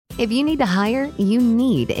If you need to hire, you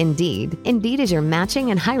need Indeed. Indeed is your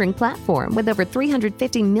matching and hiring platform with over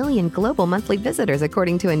 350 million global monthly visitors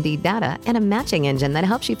according to Indeed data and a matching engine that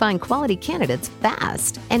helps you find quality candidates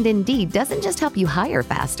fast. And Indeed doesn't just help you hire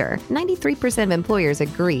faster. 93% of employers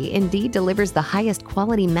agree Indeed delivers the highest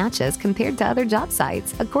quality matches compared to other job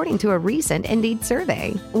sites, according to a recent Indeed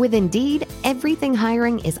survey. With Indeed, everything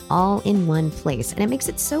hiring is all in one place, and it makes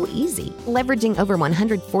it so easy. Leveraging over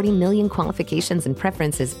 140 million qualifications and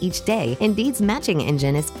preferences each day, Indeed's matching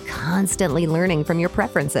engine is constantly learning from your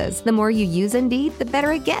preferences. The more you use Indeed, the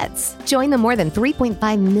better it gets. Join the more than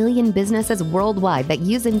 3.5 million businesses worldwide that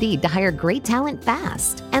use Indeed to hire great talent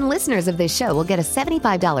fast. And listeners of this show will get a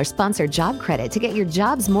 $75 sponsored job credit to get your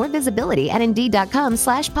jobs more visibility at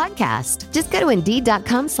Indeed.com/podcast. Just go to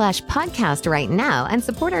Indeed.com/podcast right now and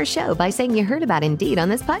support our show by saying you heard about Indeed on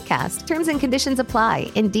this podcast. Terms and conditions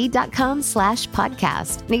apply.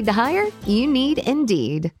 Indeed.com/podcast. Need to hire? You need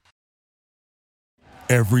Indeed.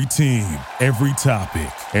 Every team, every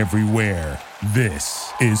topic, everywhere.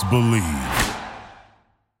 This is Believe.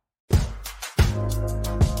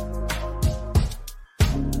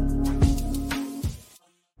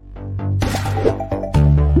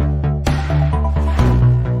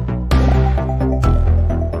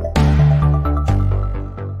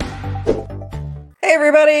 Hey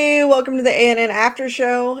everybody, welcome to the ANN After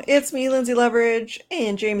Show. It's me, Lynzee Leverage,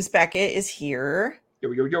 and James Beckett is here.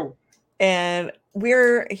 Yo. And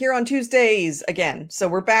we're here on Tuesdays again. So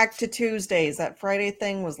we're back to Tuesdays. That Friday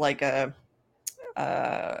thing was like it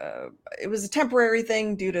was a temporary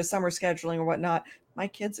thing due to summer scheduling or whatnot. My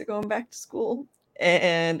kids are going back to school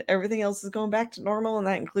and everything else is going back to normal. And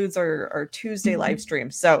that includes our Tuesday live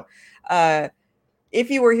stream. So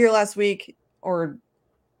if you were here last week or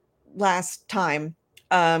last time,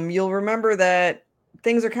 you'll remember that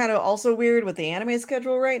things are kind of also weird with the anime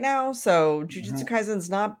schedule right now. So Jujutsu Kaisen's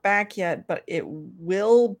not back yet, but it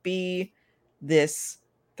will be this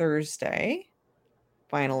Thursday.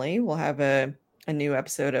 Finally, we'll have a new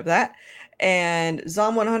episode of that. And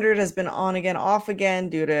Zom 100 has been on again, off again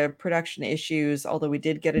due to production issues, although we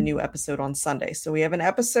did get a new episode on Sunday. So we have an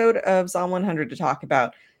episode of Zom 100 to talk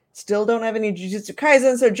about. Still don't have any Jujutsu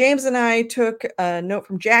Kaisen, so James and I took a note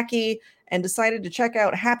from Jackie and decided to check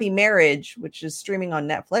out Happy Marriage, which is streaming on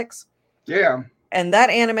Netflix. Yeah. And that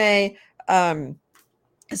anime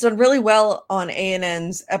has done really well on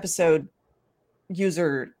ANN's episode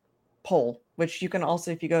user poll, which you can also,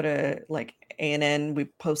 if you go to like ANN, we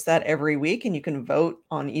post that every week and you can vote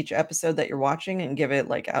on each episode that you're watching and give it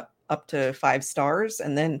like up to 5 stars.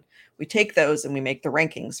 And then we take those and we make the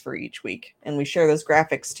rankings for each week. And we share those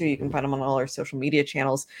graphics too. You can find them on all our social media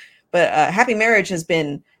channels. But Happy Marriage has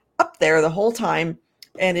been up there the whole time.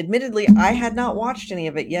 And admittedly, I had not watched any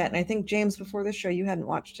of it yet. And I think, James, before this show, you hadn't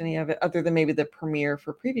watched any of it other than maybe the premiere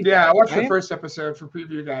for Preview Guy. Yeah, I watched the first episode for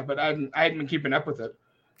Preview Guy, but I hadn't been keeping up with it.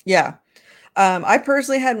 Yeah. I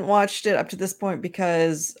personally hadn't watched it up to this point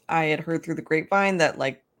because I had heard through the grapevine that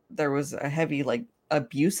like there was a heavy like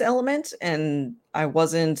abuse element and I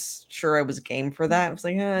wasn't sure I was game for that. I was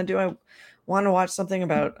like, do I want to watch something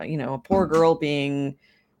about, a poor girl being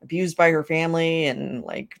abused by her family and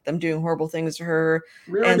like them doing horrible things to her?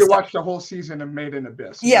 We already watched the whole season of Made in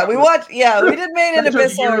Abyss. Yeah, we did Made in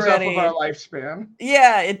Abyss already. Of our lifespan.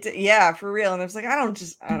 Yeah, for real. And I was like, I don't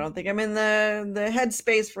think I'm in the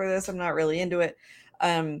headspace for this. I'm not really into it.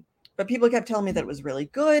 But people kept telling me that it was really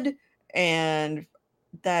good and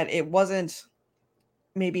that it wasn't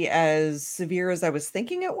maybe as severe as I was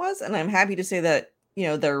thinking it was. And I'm happy to say that,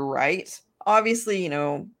 they're right. Obviously,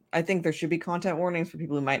 I think there should be content warnings for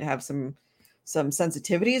people who might have some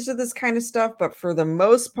sensitivities to this kind of stuff, but for the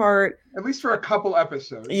most part, at least for a couple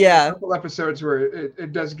episodes, a couple episodes where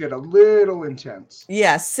it does get a little intense.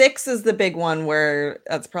 Yeah, 6 is the big one where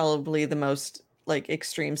that's probably the most like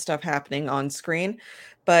extreme stuff happening on screen,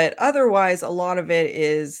 but otherwise, a lot of it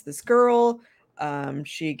is this girl.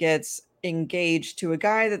 She gets engaged to a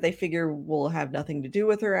guy that they figure will have nothing to do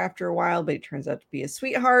with her after a while, but he turns out to be a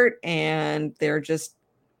sweetheart, and they're just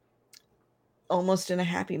almost in a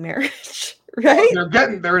happy marriage, right?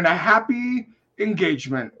 They're in a happy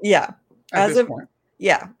engagement. Yeah. At this point.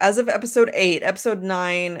 Yeah. As of episode 8, episode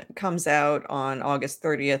 9 comes out on August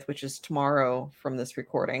 30th, which is tomorrow from this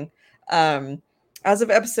recording. As of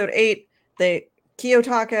episode 8,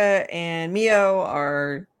 Kiyoka and Mio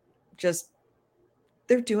are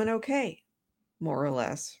they're doing okay, more or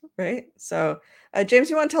less, right? So, James,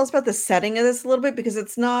 you want to tell us about the setting of this a little bit? Because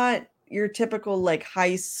it's not your typical like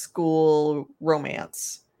high school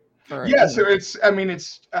romance. So it's have we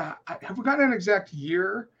got an exact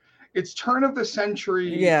year? It's turn of the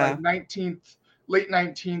century, like late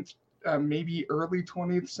 19th maybe early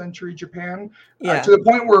 20th century Japan, Yeah. to the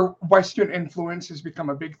point where Western influence has become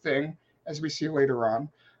a big thing, as we see later on.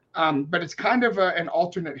 But it's kind of an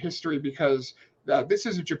alternate history because this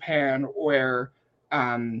is a Japan where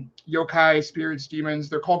yokai, spirits, demons,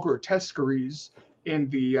 they're called grotesqueries in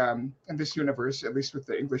this universe, at least with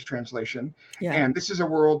the English translation. Yeah. And this is a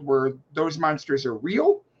world where those monsters are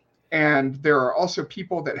real, and there are also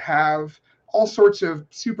people that have all sorts of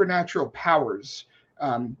supernatural powers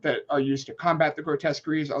that are used to combat the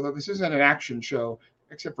grotesqueries. Although this isn't an action show,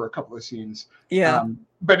 except for a couple of scenes. Yeah.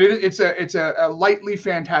 But it's a lightly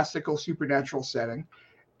fantastical supernatural setting,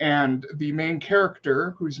 and the main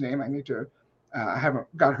character, whose name I haven't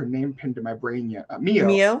got her name pinned to my brain yet,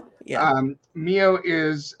 Mio. Yeah. Mio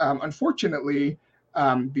is unfortunately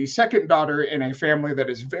the second daughter in a family that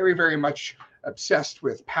is very, very much obsessed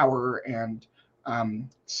with power and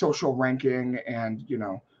social ranking, and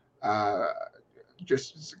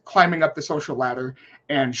just climbing up the social ladder.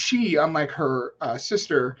 And she, unlike her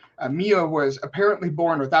sister, Mio, was apparently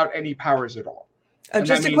born without any powers at all.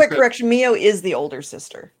 Just a quick correction: Mio is the older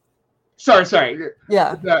sister. Sorry.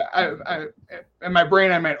 Yeah. In my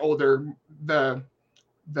brain, I meant older. The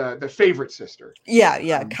favorite sister.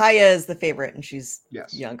 Yeah. Kaya is the favorite, and she's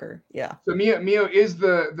younger. Yeah. So Mio is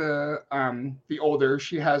the older.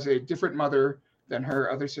 She has a different mother than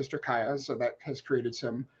her other sister Kaya, so that has created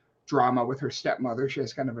some drama with her stepmother. She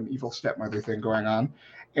has kind of an evil stepmother thing going on,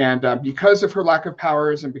 and because of her lack of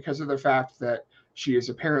powers, and because of the fact that she is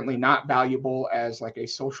apparently not valuable as like a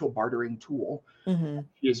social bartering tool,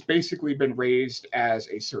 she has basically been raised as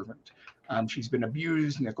a servant. She's been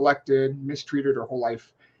abused, neglected, mistreated her whole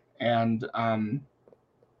life, and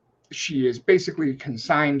she is basically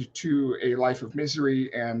consigned to a life of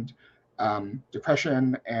misery and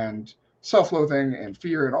depression and self-loathing and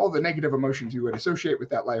fear and all the negative emotions you would associate with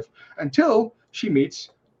that life, until she meets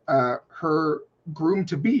her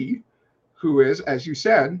groom-to-be, who is, as you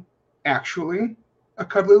said, actually a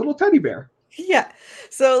cuddly little teddy bear. Yeah.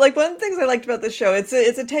 So like one of the things I liked about this show, it's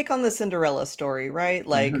a take on the Cinderella story, right?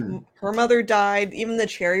 Like her mother died, even the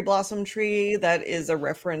cherry blossom tree, that is a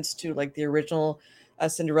reference to like the original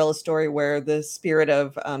Cinderella story, where the spirit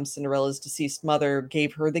of Cinderella's deceased mother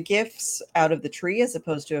gave her the gifts out of the tree, as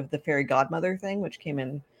opposed to the fairy godmother thing, which came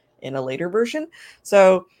in a later version.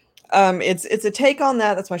 So it's a take on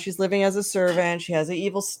that. That's why she's living as a servant. She has an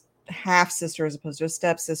evil half sister as opposed to a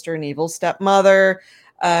stepsister, an evil stepmother,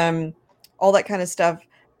 all that kind of stuff.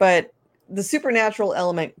 But the supernatural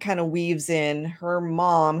element kind of weaves in. Her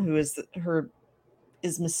mom, who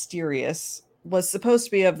is mysterious, was supposed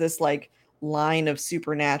to be of this like line of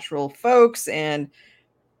supernatural folks, and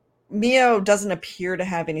Mio doesn't appear to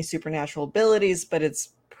have any supernatural abilities, but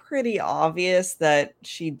it's pretty obvious that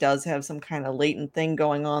she does have some kind of latent thing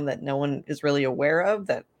going on that no one is really aware of,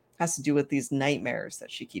 that has to do with these nightmares that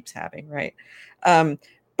she keeps having, right?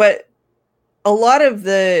 But a lot of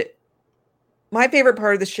my favorite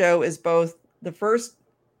part of the show is both the first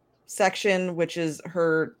section, which is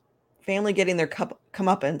her family getting their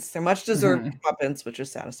comeuppance, their much deserved comeuppance, which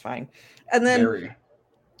is satisfying. And then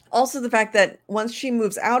also the fact that once she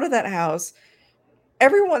moves out of that house,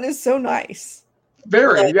 everyone is so nice.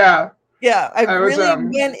 Yeah. I really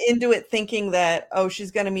went into it thinking that,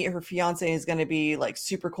 she's going to meet her fiance and he's going to be like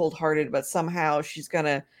super cold-hearted, but somehow she's going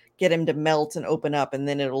to get him to melt and open up, and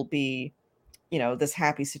then it'll be, this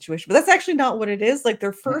happy situation. But that's actually not what it is. Like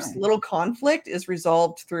their first little conflict is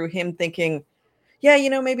resolved through him thinking,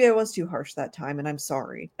 maybe I was too harsh that time, and I'm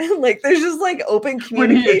sorry. Like there's just like open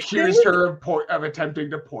communication. When he accused her of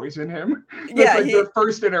attempting to poison him. That's like their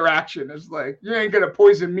first interaction is like, you ain't gonna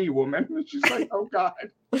poison me, woman. And she's like, oh God.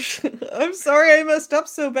 I'm sorry I messed up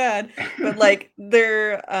so bad. But like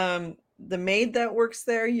the maid that works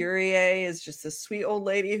there, Yurie, is just a sweet old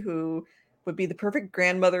lady who would be the perfect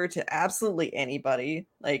grandmother to absolutely anybody.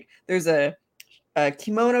 Like there's a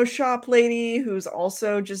kimono shop lady who's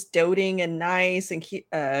also just doting and nice, and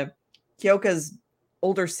Kiyoka's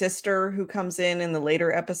older sister, who comes in the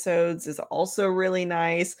later episodes, is also really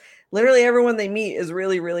nice. Literally everyone they meet is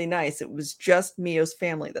really, really nice. It was just Mio's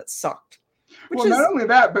family that sucked. Not only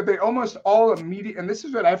that, but they almost all immediately, and this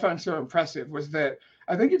is what I found so impressive, was that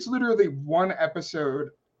I think it's literally one episode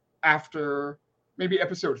after, maybe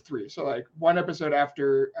episode 3. So like one episode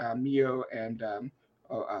after Mio and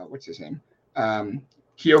what's his name?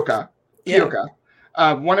 Kiyoka.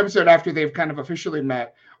 One episode after they've kind of officially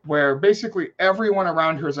met, where basically everyone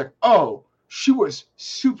around her is like, oh, she was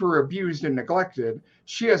super abused and neglected.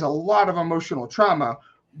 She has a lot of emotional trauma.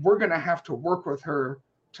 We're going to have to work with her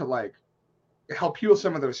to like help heal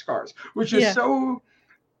some of those scars, which is so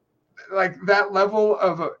like that level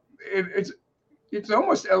of it's it's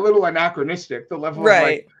almost a little anachronistic, the level of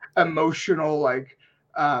like emotional, like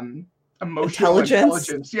emotional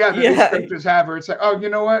intelligence. Yeah, that these characters have, where it's like, oh, you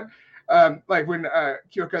know what? Like when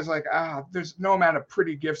Kiyoka's like, there's no amount of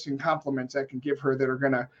pretty gifts and compliments I can give her that are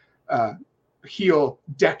gonna heal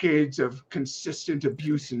decades of consistent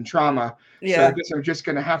abuse and trauma. So I guess I'm just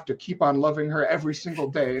gonna have to keep on loving her every single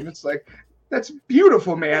day. And it's like, that's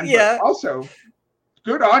beautiful, man. But also,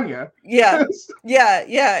 good on you. Yeah.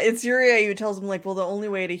 It's Yuria who tells him, like, well, the only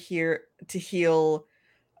way to heal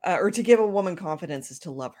or to give a woman confidence is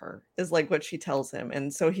to love her, is like what she tells him.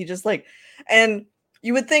 And so he just like, and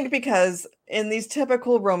you would think, because in these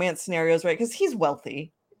typical romance scenarios, right, because he's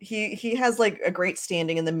wealthy, he has like a great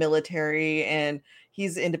standing in the military, and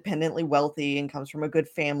he's independently wealthy and comes from a good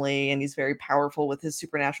family, and he's very powerful with his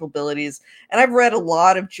supernatural abilities. And I've read a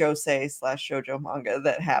lot of josei/shoujo manga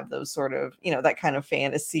that have those sort of, that kind of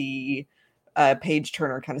fantasy page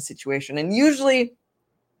turner kind of situation. And usually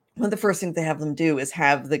one of the first things they have them do is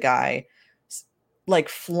have the guy like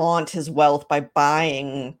flaunt his wealth by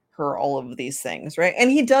buying her all of these things, right? And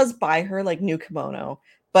he does buy her like new kimono,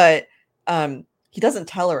 but he doesn't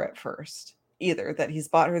tell her at first either that he's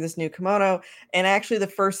bought her this new kimono. And actually the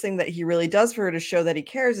first thing that he really does for her to show that he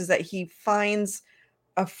cares is that he finds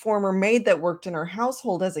a former maid that worked in her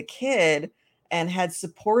household as a kid and had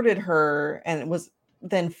supported her, and was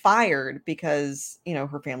then fired because,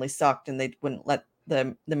 her family sucked and they wouldn't let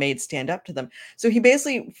the maid stand up to them. So he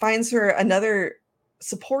basically finds her another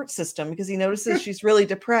support system because he notices she's really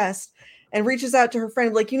depressed, and reaches out to her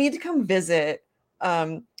friend, like, you need to come visit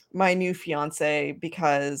my new fiance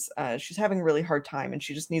because she's having a really hard time and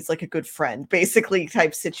she just needs like a good friend, basically,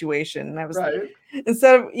 type situation. And I was like,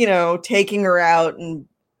 instead of, taking her out and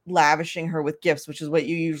lavishing her with gifts, which is what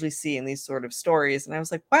you usually see in these sort of stories. And I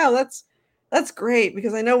was like, wow, that's great,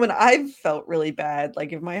 because I know when I've felt really bad,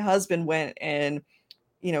 like if my husband went and,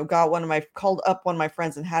 called up one of my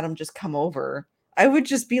friends and had him just come over, I would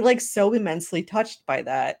just be like so immensely touched by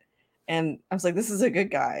that. And I was like, this is a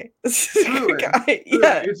good guy. This is a good guy.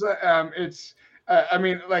 Yeah. I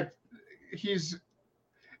mean, like,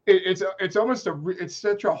 it's almost it's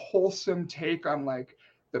such a wholesome take on like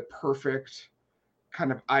the perfect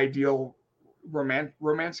kind of ideal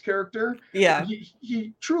romance character. Yeah.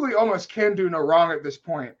 He truly almost can do no wrong at this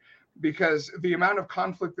point, because the amount of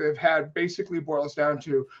conflict they've had basically boils down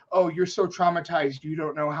to, oh, you're so traumatized, you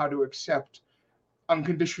don't know how to accept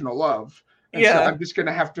unconditional love. And so I'm just going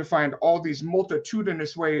to have to find all these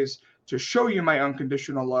multitudinous ways to show you my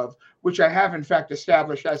unconditional love, which I have in fact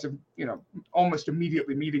established as of, almost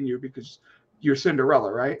immediately meeting you, because you're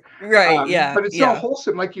Cinderella, right? Right. Yeah. But it's so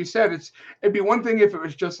wholesome. Like you said, it'd be one thing if it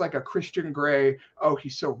was just like a Christian Grey, oh,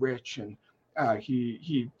 he's so rich and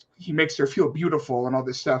he makes her feel beautiful and all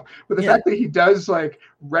this stuff. But the fact that he does like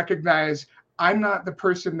recognize, I'm not the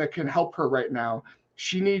person that can help her right now.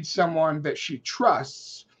 She needs someone that she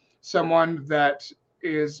trusts, someone that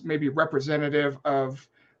is maybe representative of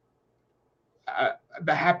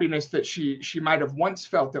the happiness that she might have once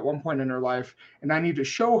felt at one point in her life. And I need to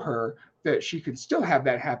show her that she can still have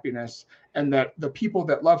that happiness, and that the people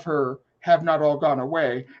that love her have not all gone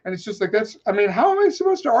away. And it's just like, how am I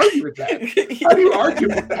supposed to argue with that? How do you argue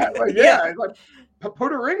with that? Like, like,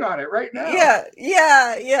 put a ring on it right now.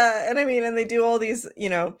 Yeah. And I mean, and they do all these,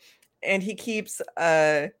 and he keeps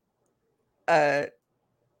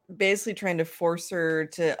basically trying to force her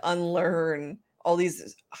to unlearn all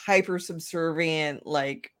these hyper subservient,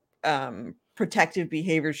 like, protective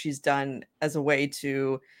behaviors she's done as a way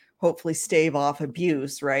to hopefully stave off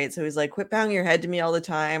abuse, right? So he's like, quit bowing your head to me all the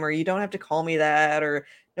time, or you don't have to call me that, or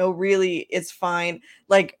no, really, it's fine.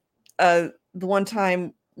 Like, the one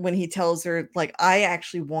time when he tells her, like, I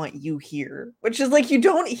actually want you here, which is like,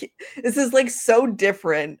 this is like so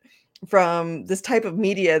different from this type of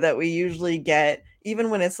media that we usually get.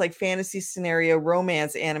 Even when it's like fantasy scenario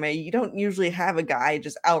romance anime, you don't usually have a guy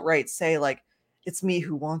just outright say, like, it's me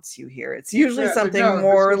who wants you here. It's usually something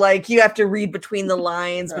more like you have to read between the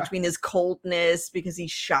lines, between his coldness because he's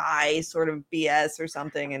shy, sort of BS or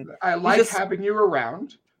something. And I like having you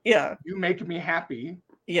around. Yeah. You make me happy.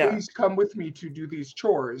 Yeah. Please come with me to do these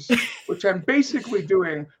chores, which I'm basically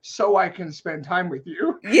doing so I can spend time with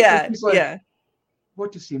you. Yeah. He's like,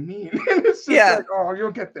 what does he mean? It's just like, oh, you'll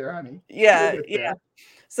get there, honey. Yeah.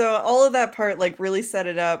 So all of that part like really set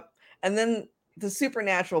it up. And then the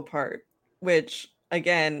supernatural part, which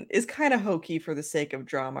again is kind of hokey for the sake of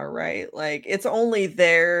drama, right? Like, it's only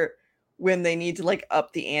there when they need to like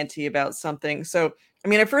up the ante about something. So I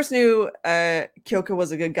mean, I first knew Kiyoka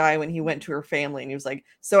was a good guy when he went to her family and he was like,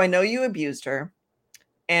 so I know you abused her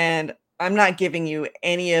and I'm not giving you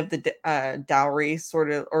any of the dowry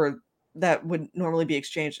sort of, or that would normally be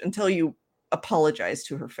exchanged until you apologize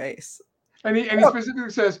to her face. And he specifically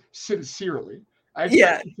says, sincerely. I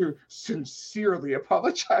expect you to sincerely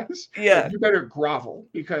apologize. Yeah. Like, you better grovel,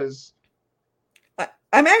 because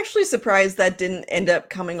I'm actually surprised that didn't end up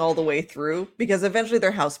coming all the way through, because eventually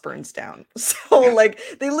their house burns down. So like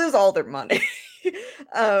they lose all their money.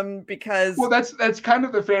 Because that's kind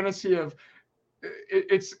of the fantasy of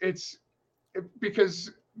it's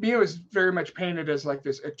because Mio is very much painted as like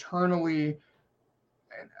this eternally,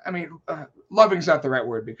 I mean, loving's not the right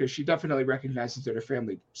word, because she definitely recognizes that her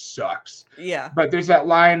family sucks. Yeah. But there's that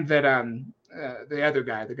line that the other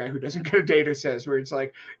guy, the guy who doesn't get a data, says, where it's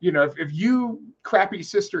like, you know, if you crappy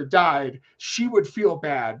sister died, she would feel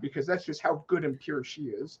bad, because that's just how good and pure she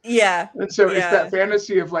is. Yeah. And so it's that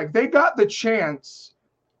fantasy of like, they got the chance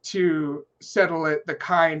to settle it the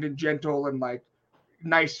kind and gentle and like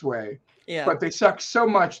nice way. Yeah. But they sucked so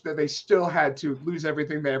much that they still had to lose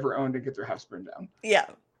everything they ever owned and get their house burned down. Yeah.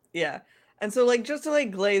 Yeah. And so like, just to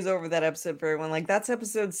like glaze over that episode for everyone, like that's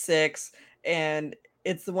episode 6, and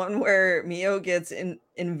it's the one where Mio gets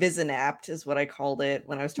invisinapped, is what I called it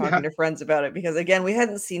when I was talking to friends about it, because again, we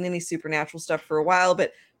hadn't seen any supernatural stuff for a while,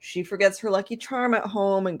 but she forgets her lucky charm at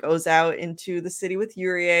home and goes out into the city with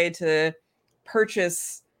Yurie to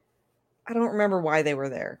purchase. I don't remember why they were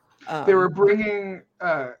there. They were bringing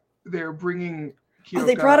Kiyoka,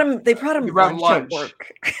 they brought him lunch at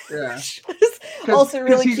work. Yeah. Also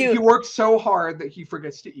really cute. He works so hard that he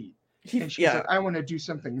forgets to eat. And she's like, I want to do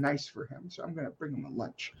something nice for him, so I'm going to bring him a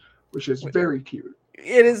lunch, which is very cute.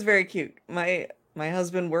 It is very cute. My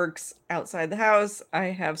husband works outside the house. I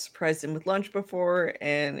have surprised him with lunch before,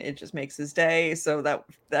 and it just makes his day. So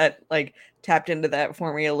that like tapped into that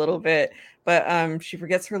for me a little bit. But she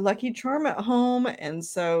forgets her lucky charm at home, and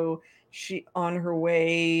so she, on her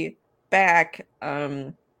way back,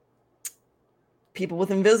 people with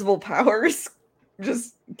invisible powers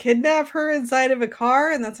just kidnap her inside of a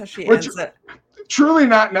car, and that's how she ends up. Truly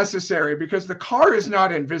not necessary, because the car is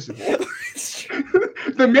not invisible.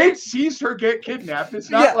 The maid sees her get kidnapped.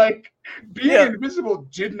 It's not like being invisible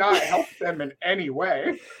did not help them in any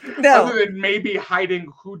way. No. Other than maybe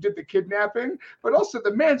hiding who did the kidnapping. But also,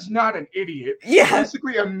 the man's not an idiot. Yeah. He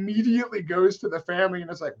basically immediately goes to the family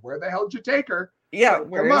and is like, where the hell did you take her? Yeah.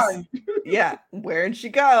 Like, come on. Yeah. Where'd she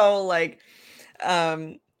go? Like,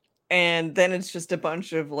 and then it's just a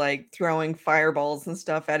bunch of like throwing fireballs and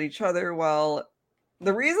stuff at each other. Well,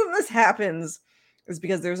 the reason this happens is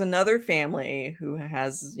because there's another family who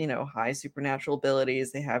has, you know, high supernatural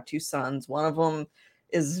abilities. They have 2 sons. One of them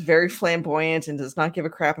is very flamboyant and does not give a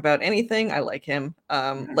crap about anything. I like him.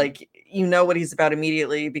 Like, you know what he's about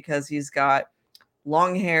immediately, because he's got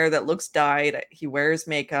long hair that looks dyed. He wears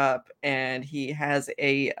makeup, and he has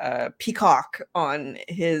a peacock on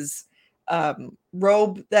his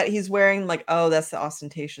robe that he's wearing. Like, oh, that's the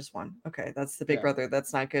ostentatious one. Okay, that's the big brother.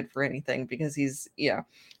 That's not good for anything, because he's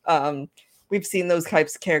we've seen those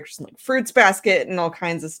types of characters in like Fruits Basket and all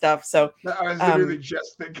kinds of stuff. So I was literally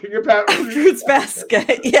just thinking about Fruits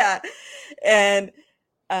Basket. Yeah. And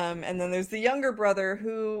then there's the younger brother,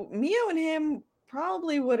 who Mio and him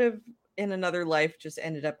probably would have in another life just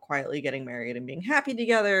ended up quietly getting married and being happy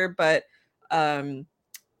together, but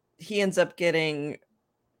he ends up getting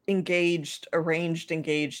arranged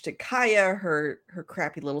engaged to Kaya, her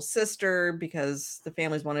crappy little sister, because the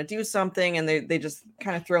families want to do something, and they just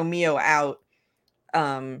kind of throw Mio out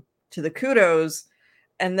to the Kudos.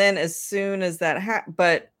 And then as soon as that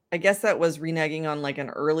but I guess that was reneging on like an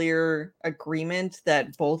earlier agreement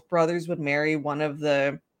that both brothers would marry one of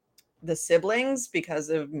the siblings because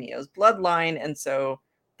of Mio's bloodline, and so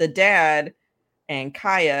the dad and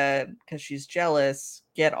Kaya, because she's jealous,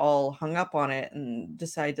 get all hung up on it and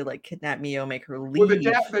decide to like kidnap Mio, make her leave. Well,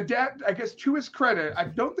 the dad, I guess, to his credit, I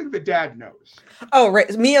don't think the dad knows. Oh,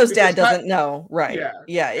 right. Mio's dad doesn't know. Right.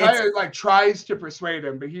 Yeah. Kaya like tries to persuade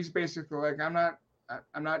him, but he's basically like, I'm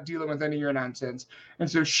not dealing with any of your nonsense.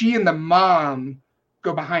 And so she and the mom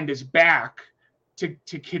go behind his back to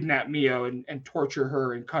kidnap Mio and torture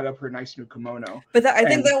her and cut up her nice new kimono. But I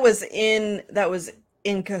think that was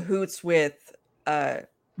in cahoots with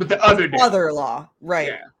the other mother-in-law,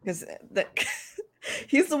 right? Because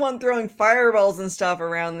he's the one throwing fireballs and stuff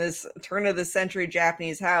around this turn of the century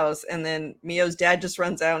Japanese house, and then Mio's dad just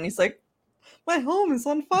runs out and he's like, "My home is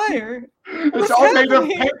on fire. It's all made of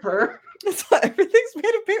paper. Everything's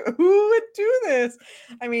made of paper. Who would do this?"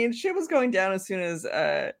 I mean, shit was going down as soon as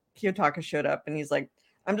Kiyoka showed up, and he's like,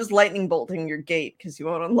 "I'm just lightning bolting your gate because you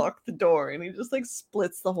won't unlock the door." And he just like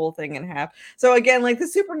splits the whole thing in half. So again, like the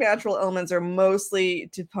supernatural elements are mostly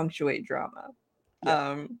to punctuate drama.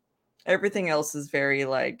 Everything else is very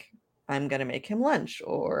like I'm going to make him lunch,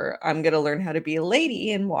 or I'm going to learn how to be a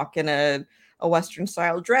lady and walk in a Western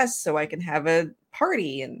style dress so I can have a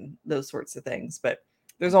party and those sorts of things. But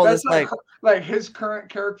there's all That's this like his current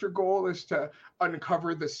character goal is to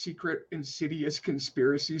uncover the secret insidious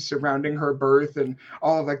conspiracy surrounding her birth and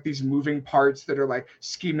all of like these moving parts that are like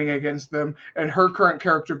scheming against them. And her current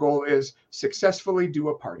character goal is successfully do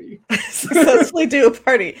a party. successfully do a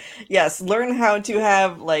party. Yes, learn how to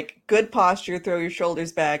have like good posture, throw your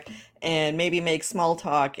shoulders back, and maybe make small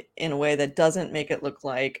talk in a way that doesn't make it look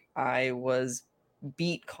like I was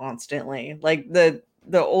beat constantly. Like the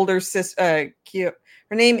older sister,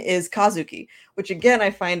 her name is Kazuki, which again I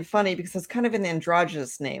find funny because it's kind of an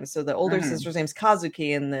androgynous name. So the older sister's name's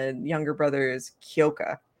Kazuki, and the younger brother is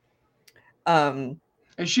Kiyoka. And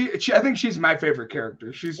she I think she's my favorite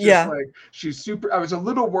character. She's just like, she's super. I was a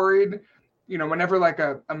little worried, whenever like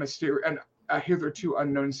a mysterious and a hitherto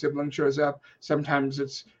unknown sibling shows up. Sometimes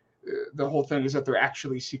it's the whole thing is that they're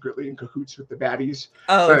actually secretly in cahoots with the baddies.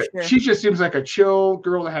 But she just seems like a chill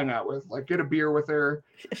girl to hang out with. Like, get a beer with her.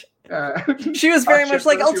 She was very much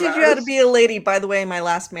like, I'll teach you how to be a lady. By the way, my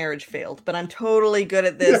last marriage failed, but I'm totally good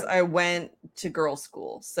at this. I went to girls'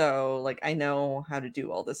 school, so like I know how to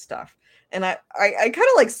do all this stuff. And I kind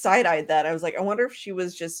of like side-eyed that. I was like, I wonder if she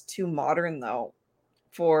was just too modern though,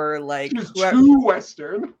 for like too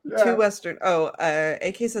Western. Too Western. Oh,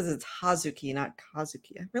 AK says it's Hazuki, not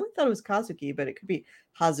Kazuki. I really thought it was Kazuki, but it could be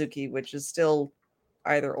Hazuki, which is still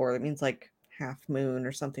either or. It means like half moon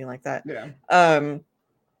or something like that.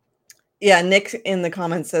 Yeah, Nick in the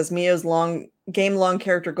comments says Mio's game-long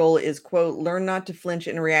character goal is, quote, learn not to flinch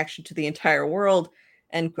in reaction to the entire world,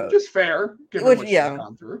 end quote. Just fair, given what she's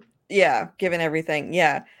gone through. Yeah, given everything,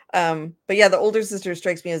 yeah. But yeah, the older sister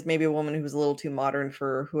strikes me as maybe a woman who's a little too modern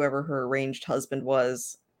for whoever her arranged husband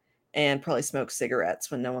was, and probably smokes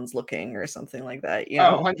cigarettes when no one's looking or something like that. You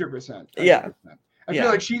know? 100%. Yeah. I feel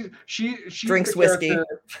like she drinks whiskey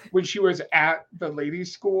when she was at the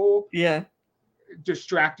ladies' school. Yeah.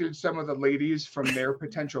 Distracted some of the ladies from their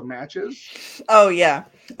potential matches. Oh yeah.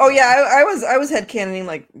 I was headcanoning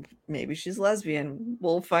like maybe she's lesbian.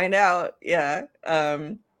 We'll find out. Yeah.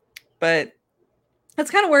 But that's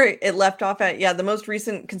kind of where it left off at. Yeah, the most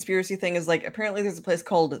recent conspiracy thing is like apparently there's a place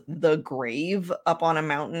called The Grave up on a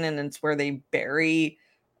mountain, and it's where they bury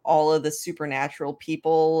all of the supernatural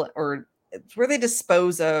people, or it's where they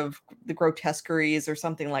dispose of the grotesqueries or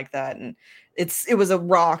something like that. And it was a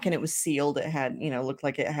rock and it was sealed. It had, looked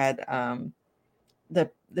like it had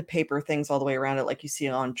the paper things all the way around it, like you see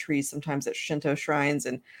on trees sometimes at Shinto shrines.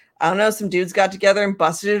 And I don't know, some dudes got together and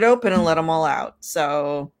busted it open and let them all out.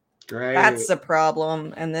 So that's a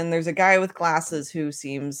problem. And then there's a guy with glasses who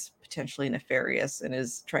seems potentially nefarious and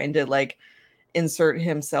is trying to like insert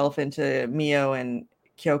himself into Mio and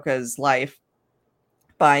Kyoka's life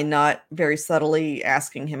by not very subtly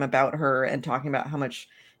asking him about her and talking about how much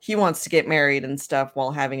he wants to get married and stuff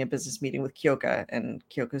while having a business meeting with Kiyoka. And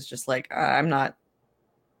Kyoka's just like, I'm not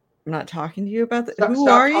talking to you about that. Who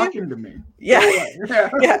are you? Stop talking to me. Yeah.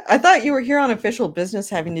 Yeah. I thought you were here on official business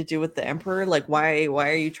having to do with the emperor. Like, why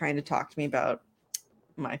are you trying to talk to me about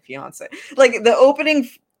my fiance? Like, the opening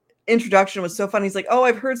introduction was so funny. He's like, oh,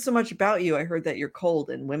 I've heard so much about you. I heard that you're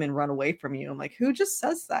cold and women run away from you. I'm like, who just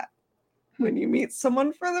says that when you meet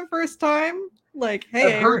someone for the first time? Like,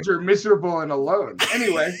 hey, I've heard you're miserable and alone.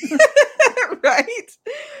 Anyway. Right.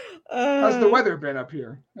 How's the weather been up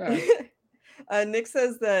here? Yeah. Nick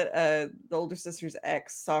says that the older sister's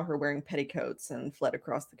ex saw her wearing petticoats and fled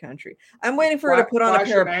across the country. I'm waiting for her to put on a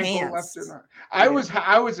pair of pants. I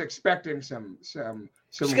was expecting some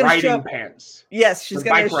riding pants. Yes, she's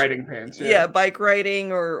gonna bike riding pants. Yeah, bike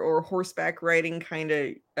riding or horseback riding kind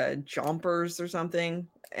of jumpers or something,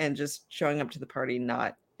 and just showing up to the party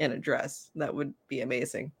not in a dress. That would be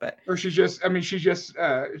amazing. But or she just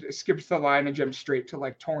skipped the line and jumped straight to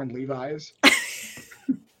like torn Levi's.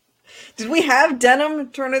 Did we have denim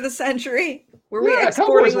turn of the century? Were we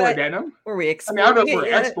exporting that? Denim? Were we exporting I don't know if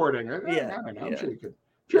we're exporting it. Yeah. I don't know. I'm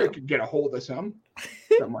sure you could get a hold of some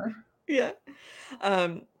somewhere. Yeah.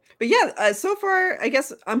 But yeah, so far, I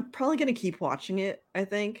guess I'm probably going to keep watching it, I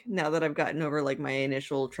think, now that I've gotten over like my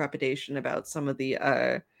initial trepidation about some of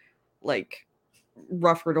the like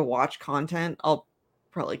rougher to watch content. I'll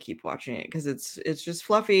probably keep watching it because it's just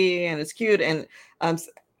fluffy and it's cute. And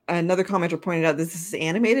another commenter pointed out this is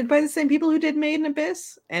animated by the same people who did Made in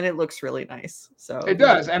Abyss, and it looks really nice. So it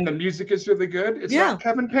does, and the music is really good. It's not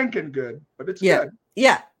Kevin Penkin good, but it's good.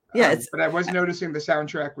 Yeah. But I was noticing the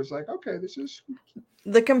soundtrack was like, okay, this is.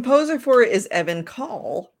 The composer for it is Evan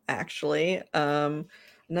Call, actually,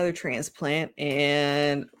 another transplant.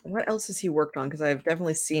 And what else has he worked on? Because I've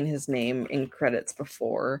definitely seen his name in credits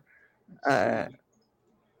before.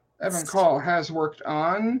 Evan Call has worked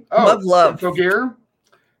on Love. Gear.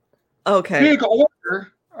 Okay. Big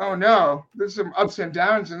Order. Oh no, there's some ups and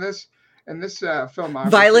downs in this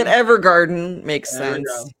filmography. Violet Evergarden makes There we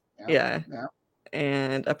sense. go. Yeah.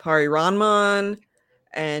 And Apari Ranman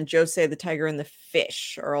and Josei the Tiger and the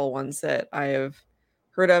Fish are all ones that I have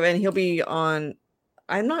heard of, and he'll be on.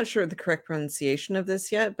 I'm not sure the correct pronunciation of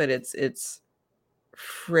this yet, but it's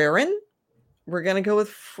Frieren. We're gonna go with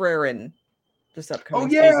Frieren this upcoming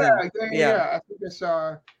season. Yeah.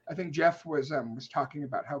 I think Jeff was talking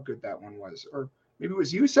about how good that one was, or maybe it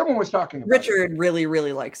was you. Someone was talking about Richard really,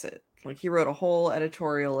 really likes it. Like he wrote a whole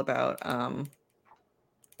editorial about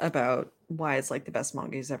why it's like the best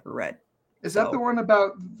manga he's ever read. Is that the one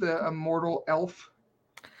about the immortal elf?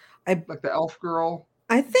 Like the elf girl?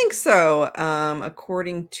 I think so.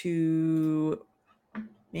 According to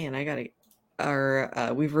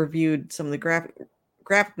we've reviewed some of the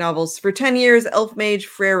graphic novels. For 10 years, elf mage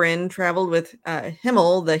Frieren traveled with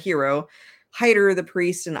Himmel, the hero, Hyder, the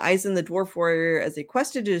priest, and Eisen, the dwarf warrior, as they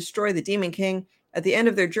quested to destroy the Demon King. At the end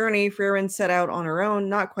of their journey, Frieren set out on her own,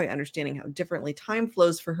 not quite understanding how differently time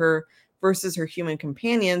flows for her versus her human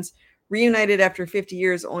companions. Reunited after 50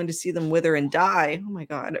 years, only to see them wither and die. Oh my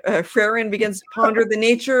God. Frieren begins to ponder the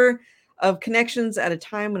nature of connections at a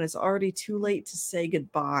time when it's already too late to say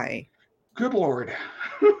goodbye. Good Lord.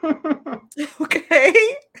 Okay.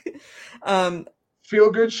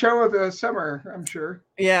 Feel good show of the summer, I'm sure.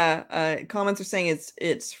 Yeah. Comments are saying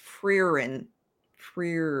it's Frieren.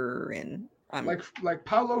 Frieren. Like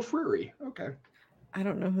Paulo Freire. Okay. I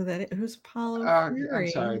don't know who that is. Who's Paulo Freire? I'm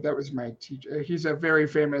sorry. That was my teacher. He's a very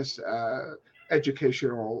famous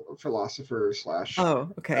educational philosopher /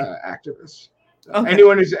 activist. So okay.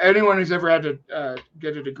 Anyone who's ever had to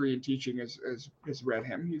get a degree in teaching has read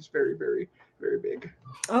him. He's very, very, very big.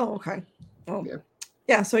 Oh, okay. Well,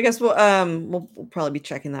 yeah. So I guess we'll probably be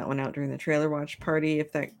checking that one out during the trailer watch party.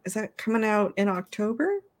 Is that coming out in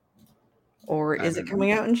October, or is it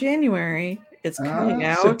coming out in January? It's coming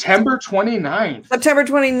out September 29th. September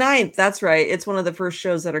 29th. That's right. It's one of the first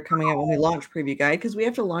shows that are coming out when we launch Preview Guide, because we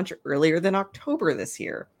have to launch earlier than October this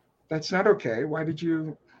year. That's not okay. Why did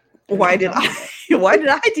I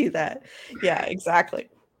do that? Yeah, exactly.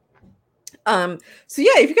 So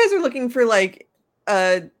yeah, if you guys are looking for like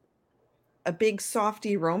a big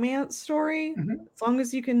softy romance story, as long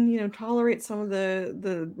as you can, tolerate some of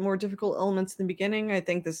the more difficult elements in the beginning, I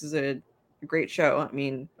think this is a great show. I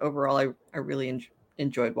mean, overall, I really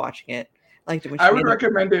enjoyed watching it. Liked it. I would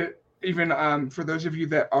recommend it even for those of you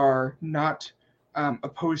that are not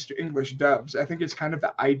opposed to English dubs. I think it's kind of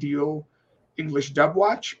the ideal English dub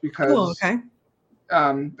watch because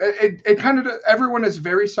it kind of, everyone is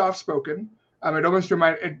very soft spoken. It almost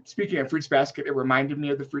speaking of Fruits Basket, it reminded me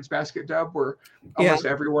of the Fruits Basket dub where almost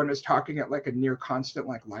everyone is talking at like a near constant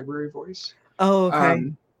like library voice. Oh,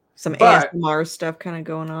 okay. Some ASMR stuff kind of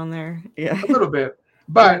going on there. Yeah. A little bit.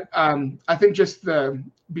 But I think just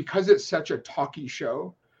because it's such a talky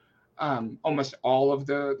show, almost all of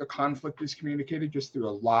the conflict is communicated just through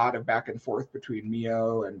a lot of back and forth between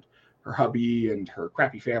Mio and her hubby and her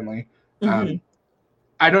crappy family.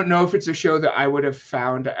 I don't know if it's a show that I would have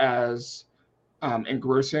found as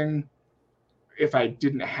engrossing if I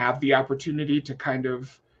didn't have the opportunity to kind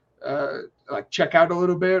of like check out a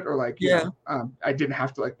little bit, or like I didn't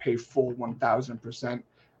have to like pay full 1000%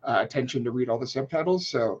 attention to read all the subtitles.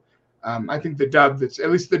 So I think the dub that's on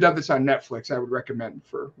Netflix I would recommend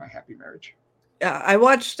for my happy marriage. I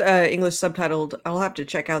watched English subtitled. I'll have to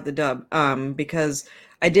check out the dub because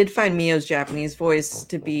I did find Mio's Japanese voice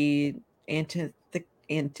to be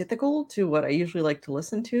antithetical to what I usually like to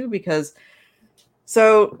listen to, because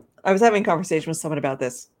I was having a conversation with someone about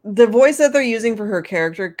this. The voice that they're using for her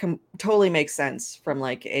character totally makes sense from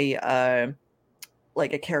like a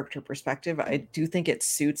character perspective. I do think it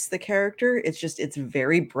suits the character. It's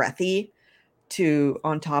very breathy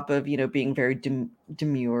on top of, being very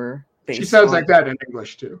demure. She sounds like that in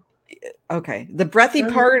English too. Okay. The breathy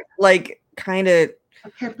part, like kind of. I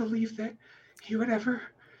can't believe that he would ever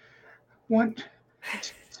want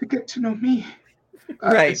to get to know me.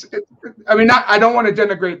 Right. I don't want to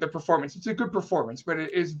denigrate the performance. It's a good performance, but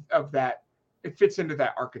it is of that. It fits into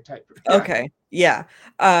that archetype. Yeah. Okay. Yeah.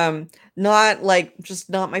 Not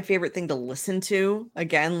my favorite thing to listen to.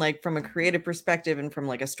 Again, like from a creative perspective and from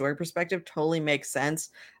like a story perspective, totally makes sense.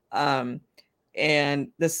 And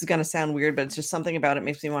this is going to sound weird, but it's just something about it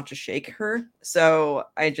makes me want to shake her. So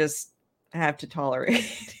I just have to tolerate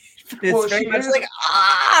it. It's very much like,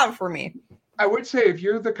 for me. I would say if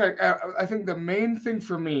you're I think the main thing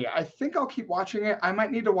for me, I think I'll keep watching it. I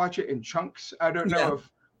might need to watch it in chunks. I don't know if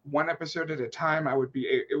one episode at a time, it would be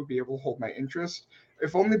able to hold my interest,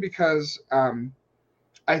 if only because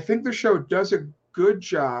I think the show does a good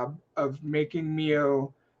job of making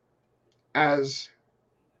Mio as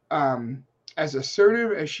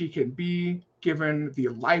assertive as she can be, given the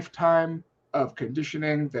lifetime of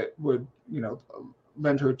conditioning that would,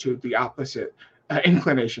 lend her to the opposite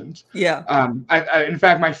inclinations. Yeah. In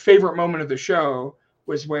fact, my favorite moment of the show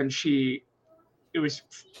was when it was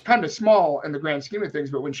kind of small in the grand scheme of things,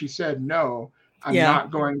 but when she said, no, I'm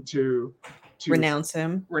not going to renounce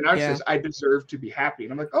him. Renounce this. I deserve to be happy.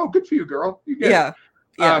 And I'm like, oh, good for you, girl. You get it.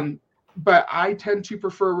 Yeah. But I tend to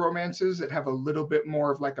prefer romances that have a little bit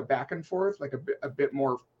more of like a back and forth, like a bit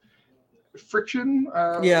more friction,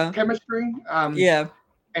 chemistry.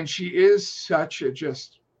 And she is such a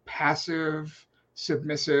just passive,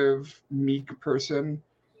 submissive, meek person,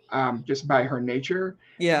 just by her nature,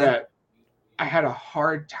 that I had a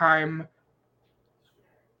hard time.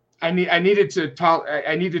 I needed to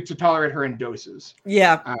tolerate her in doses.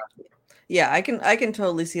 Yeah, I can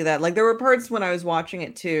totally see that. Like there were parts when I was watching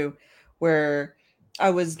it too, where I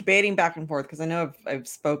was debating back and forth because I know I've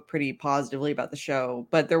spoke pretty positively about the show,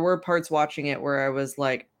 but there were parts watching it where I was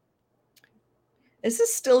like, is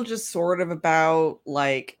this still just sort of about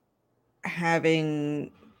like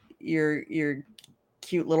having your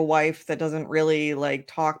cute little wife that doesn't really like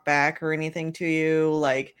talk back or anything to you?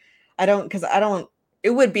 Like I don't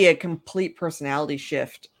it would be a complete personality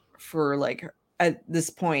shift for like at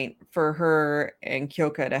this point for her and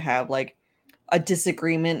Kiyoka to have like a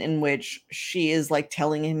disagreement in which she is like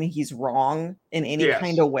telling him he's wrong in any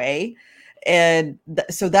kind of way. And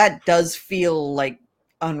so that does feel like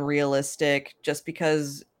unrealistic, just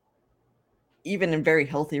because even in very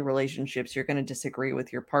healthy relationships, you're going to disagree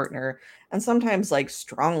with your partner, and sometimes like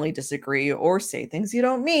strongly disagree or say things you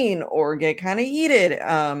don't mean or get kind of heated,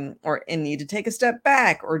 or and need to take a step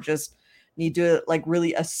back or just need to like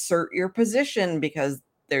really assert your position because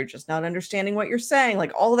they're just not understanding what you're saying.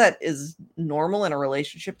 Like all of that is normal in a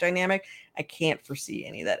relationship dynamic. I can't foresee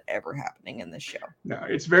any of that ever happening in this show. No,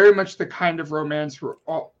 it's very much the kind of romance where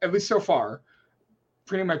at least so far,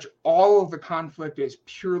 pretty much all of the conflict is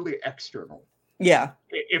purely external. Yeah.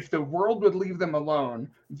 If the world would leave them alone,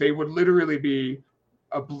 they would literally be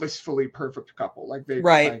a blissfully perfect couple. Like they,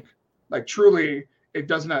 like truly, it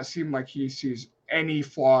does not seem like he sees any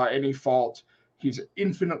flaw, any fault. He's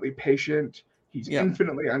infinitely patient. He's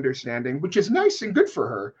infinitely understanding, which is nice and good for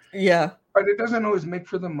her. Yeah. But it doesn't always make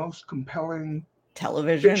for the most compelling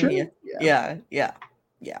television. Fiction? Yeah.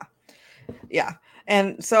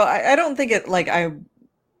 And so I don't think it like I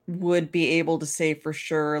would be able to say for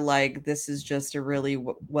sure like this is just a really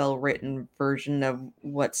well written version of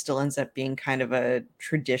what still ends up being kind of a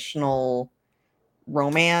traditional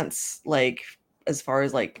romance, like as far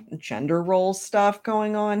as like gender role stuff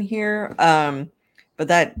going on here. But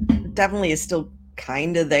that definitely is still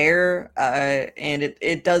kind of there, and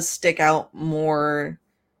it does stick out more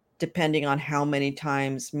depending on how many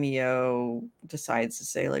times Mio decides to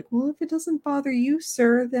say like, well, if it doesn't bother you,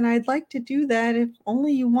 sir, then I'd like to do that if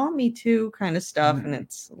only you want me to, kind of stuff. And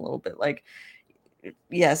it's a little bit like,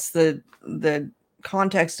 yes, the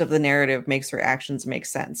context of the narrative makes her actions make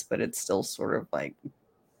sense, but it's still sort of like,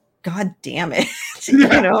 God damn it. You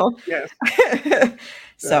know? Yes.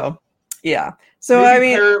 So So maybe I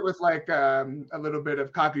mean, pair it with like a little bit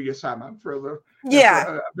of Kaguya-sama for a little, for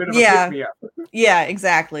a bit of a pick me up. Yeah,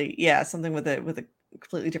 exactly. Yeah, something with a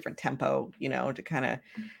completely different tempo, you know, to kind of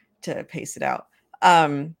to pace it out.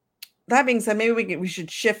 That being said, maybe we should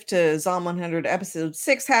shift to Zom 100. Episode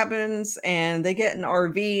 6 happens, and they get an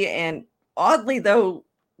RV. And oddly, though,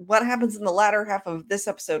 what happens in the latter half of this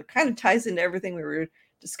episode kind of ties into everything we were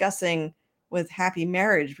discussing with Happy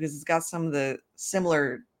Marriage, because it's got some of the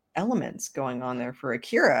similar elements going on there for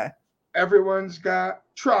Akira. Everyone's got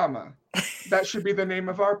trauma. That should be the name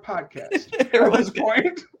of our podcast at this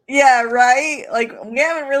point. Yeah, right? Like, we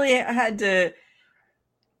haven't really had to...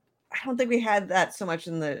 I don't think we had that so much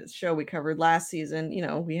in the show we covered last season. You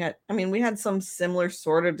know, we had some similar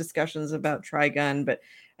sort of discussions about Trigun, but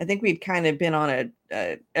I think we'd kind of been on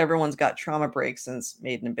a everyone's got trauma break since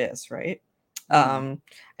Made in Abyss, right? And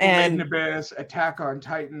Made in Abyss, Attack on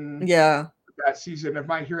Titan. Yeah. That season of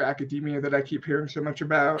My Hero Academia that I keep hearing so much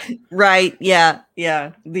about. Right. Yeah.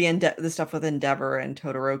 The stuff with Endeavor and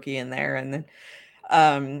Todoroki in there.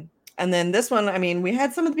 And then this one, I mean, we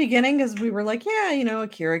had some at the beginning because we were like, yeah, you know,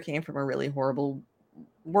 Akira came from a really horrible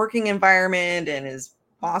working environment and his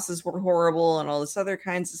bosses were horrible and all this other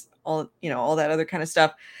kinds of, all that other kind of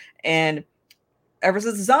stuff. And ever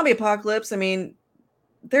since the zombie apocalypse, I mean,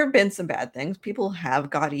 there have been some bad things. People have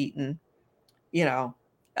got eaten,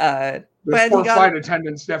 Those poor flight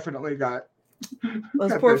attendants definitely got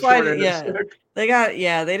those got poor the short flight. end of Yeah, stick.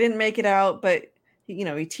 they didn't make it out, but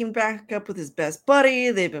he teamed back up with his best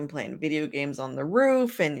buddy. They've been playing video games on the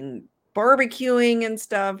roof and barbecuing and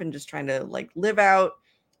stuff, and just trying to like live out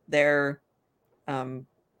their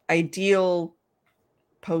ideal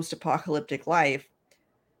post-apocalyptic life.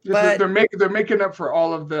 But they're making up for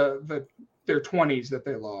all of their 20s that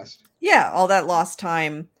they lost. Yeah, all that lost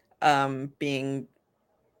time being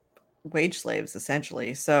wage slaves,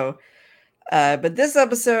 essentially. So, but this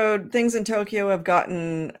episode, things in Tokyo have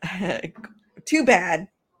gotten too bad.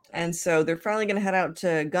 And so they're finally going to head out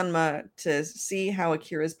to Gunma to see how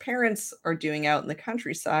Akira's parents are doing out in the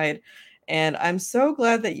countryside. And I'm so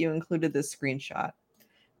glad that you included this screenshot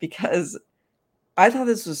because I thought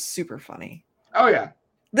this was super funny. Oh, yeah.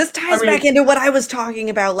 This ties back into what I was talking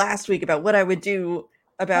about last week about what I would do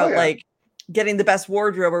about like getting the best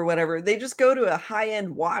wardrobe or whatever. They just go to a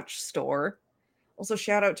high-end watch store. Also,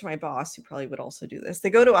 shout out to my boss who probably would also do this. They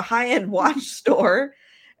go to a high-end watch store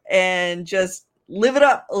and just live it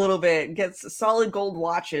up a little bit, get solid gold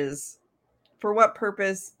watches. For what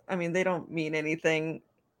purpose? I mean, they don't mean anything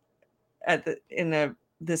in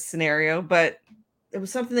this scenario, but it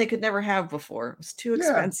was something they could never have before. It was too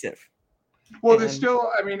expensive. Well, they're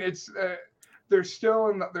still, they're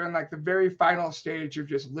in like the very final stage of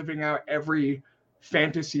just living out every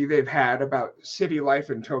fantasy they've had about city life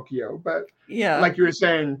in Tokyo. But like you were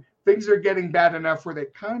saying, things are getting bad enough where they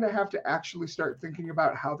kind of have to actually start thinking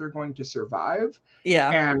about how they're going to survive.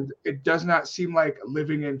 Yeah. And it does not seem like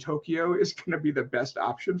living in Tokyo is going to be the best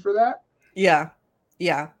option for that. Yeah.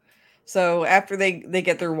 Yeah. So after they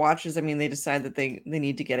get their watches, they decide that they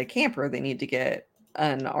need to get a camper. They need to get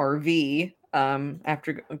an RV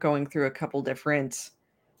after going through a couple different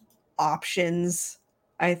options,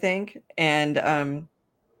 I think. And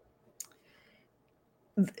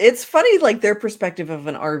it's funny, like their perspective of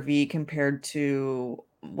an RV compared to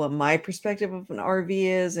what my perspective of an RV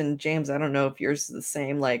is. And James, I don't know if yours is the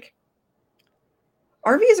same. Like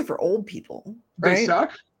RVs are for old people, right? They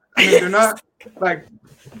suck. They're not like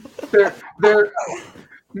they're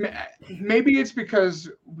maybe it's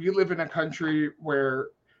because we live in a country where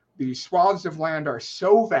the swaths of land are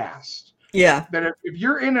so vast that if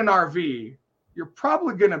you're in an RV, you're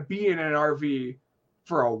probably going to be in an RV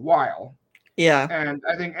for a while. Yeah. And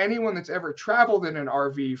I think anyone that's ever traveled in an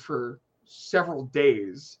RV for several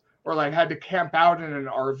days or like had to camp out in an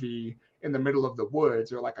RV in the middle of the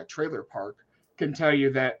woods or like a trailer park can tell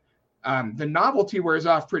you that the novelty wears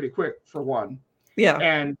off pretty quick, for one. Yeah.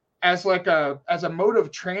 And as a mode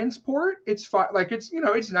of transport, it's fine. Like it's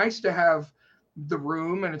nice to have the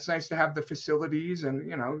room and it's nice to have the facilities and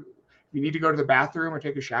you need to go to the bathroom or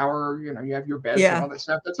take a shower, you have your beds and all that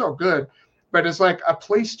stuff. That's all good. But it's like a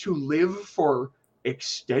place to live for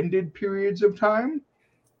extended periods of time.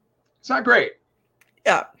 It's not great.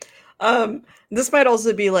 Yeah. This might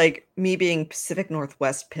also be like me being Pacific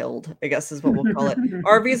Northwest pilled, I guess is what we'll call it.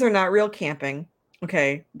 RVs are not real camping.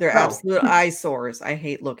 Okay. They're absolute eyesores. I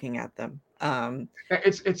hate looking at them.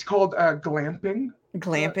 It's called glamping.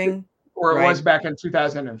 Glamping. Or it was back in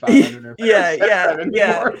 2005. I don't know yeah.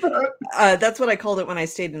 That's what I called it when I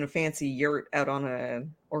stayed in a fancy yurt out on a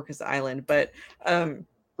Orcas Island. But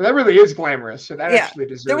that really is glamorous. So that actually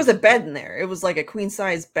deserves. There was a bed in there. It was like a queen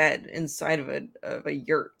size bed inside of a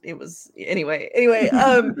yurt. It was anyway.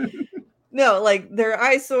 No, like they're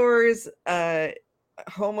eyesores.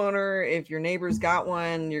 Homeowner, if your neighbor's got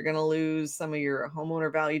one, you're gonna lose some of your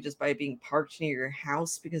homeowner value just by being parked near your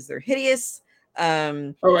house because they're hideous.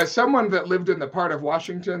 As someone that lived in the part of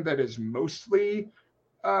Washington that is mostly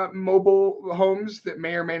mobile homes that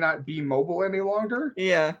may or may not be mobile any longer,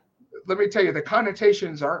 let me tell you, the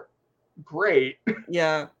connotations aren't great.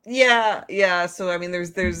 Yeah. So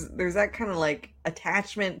there's that kind of like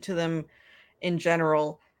attachment to them in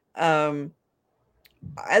general. As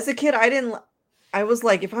a kid, I was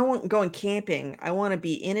like, if I want going camping, I want to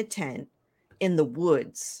be in a tent in the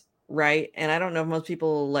woods. Right. And I don't know if most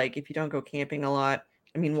people, like, if you don't go camping a lot,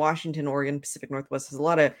 Washington, Oregon, Pacific Northwest has a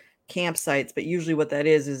lot of campsites, but usually what that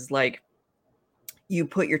is like you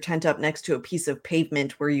put your tent up next to a piece of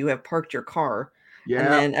pavement where you have parked your car. Yeah.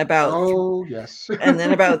 And then about, and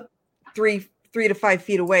then about 3 to 5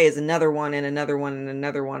 feet away is another one and another one and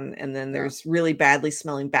another one. And then there's really badly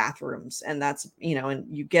smelling bathrooms. And that's, and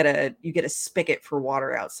you get a spigot for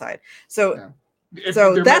water outside. So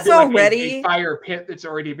so that's already a fire pit that's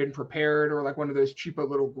already been prepared, or like one of those cheapo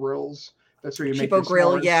little grills. That's where you make cheapo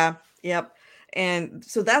grill. S'mores. Yeah. Yep. And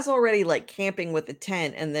so that's already like camping with a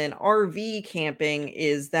tent. And then RV camping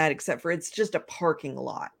is that, except for it's just a parking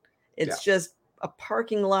lot. It's just a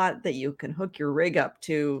parking lot that you can hook your rig up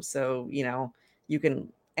to, so you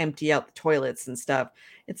can empty out the toilets and stuff.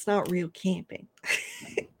 It's not real camping.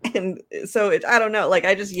 And so I don't know, like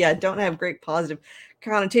I just don't have great positive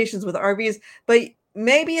connotations with RVs, but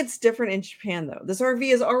maybe it's different in Japan though. This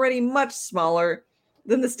RV is already much smaller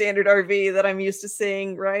than the standard RV that I'm used to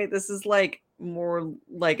seeing, right? This is like more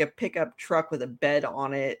like a pickup truck with a bed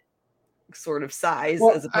on it sort of size,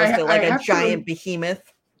 as opposed to like a giant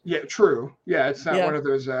behemoth. Yeah, true. Yeah, it's not one of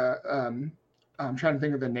those I'm trying to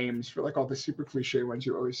think of the names for like all the super cliche ones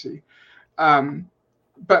you always see.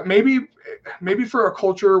 But maybe for a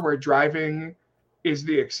culture where driving is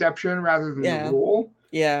the exception rather than the rule.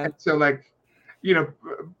 Yeah. And so like,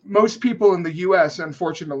 most people in the US,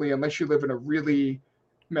 unfortunately, unless you live in a really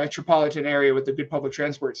metropolitan area with a good public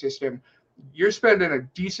transport system, you're spending a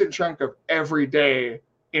decent chunk of every day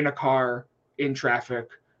in a car, in traffic,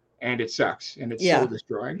 and it sucks and it's soul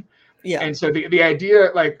destroying. Yeah. And so the idea,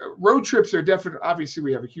 like road trips are definitely, obviously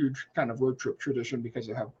we have a huge kind of road trip tradition because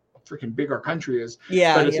of how freaking big our country is.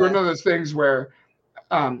 Yeah. But it's one of those things where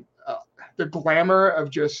the glamour of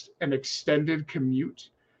just an extended commute,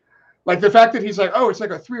 like the fact that he's like, oh, it's like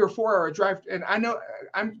a 3 or 4 hour drive. And I know,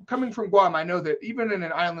 I'm coming from Guam, I know that even in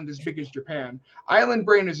an island as big as Japan, island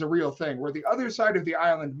brain is a real thing where the other side of the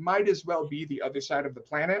island might as well be the other side of the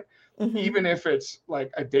planet, even if it's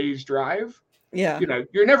like a day's drive. Yeah.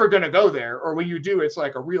 You're never going to go there, or when you do, it's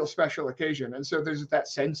like a real special occasion. And so there's that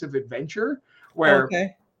sense of adventure where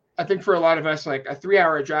I think for a lot of us, like a 3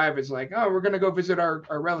 hour drive is like, oh, we're going to go visit our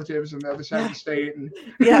relatives on the other side of the state. And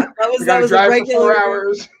that was drive a regular, for 4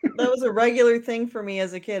 hours. That was a regular thing for me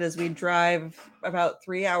as a kid, is we drive about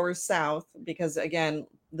 3 hours south, because again,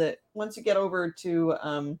 once you get over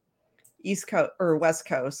to East Coast or West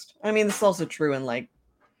Coast, I mean, this is also true in like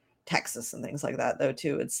Texas and things like that though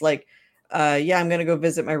too. It's like, I'm going to go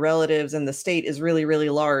visit my relatives, and the state is really, really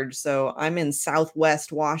large. So I'm in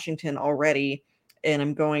Southwest Washington already, and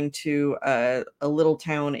I'm going to a little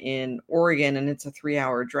town in Oregon, and it's a 3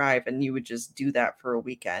 hour drive. And you would just do that for a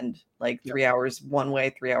weekend, like 3 hours one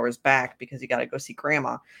way, 3 hours back, because you got to go see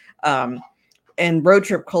grandma. And road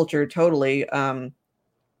trip culture, totally.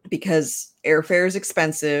 Because airfare is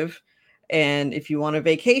expensive. And if you want a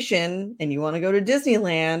vacation and you want to go to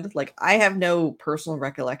Disneyland, like I have no personal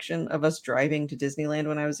recollection of us driving to Disneyland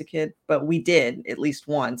when I was a kid, but we did at least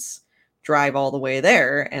once drive all the way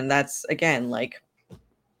there. And that's, again, like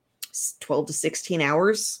 12 to 16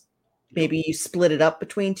 hours. Maybe you split it up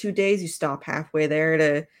between 2 days. You stop halfway there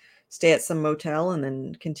to stay at some motel and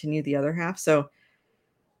then continue the other half. So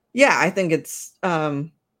yeah, I think it's,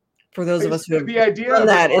 for those of us who have the idea of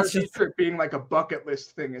that, it's just trip being like a bucket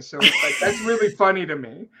list thing is so like that's really funny to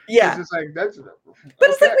me. Yeah, it's like that's. But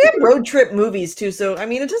it's like we have road trip movies too, so I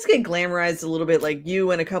mean, it does get glamorized a little bit. Like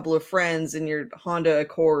you and a couple of friends in your Honda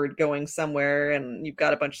Accord going somewhere, and you've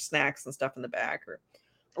got a bunch of snacks and stuff in the back,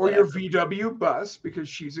 or your VW bus, because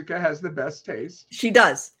Shizuka has the best taste. She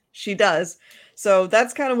does. So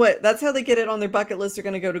that's kind of that's how they get it on their bucket list. They're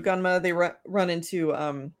going to go to Gunma. They run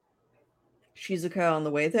into Shizuka on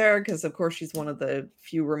the way there, because of course she's one of the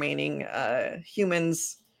few remaining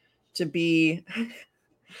humans to be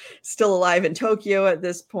still alive in Tokyo at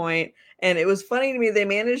this point. And it was funny to me, they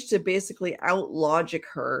managed to basically out-logic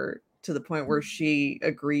her to the point where she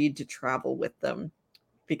agreed to travel with them,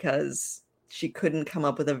 because she couldn't come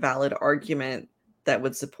up with a valid argument that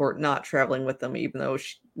would support not traveling with them, even though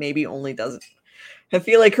she maybe only doesn't. I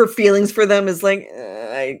feel like her feelings for them is like,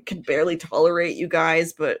 I could barely tolerate you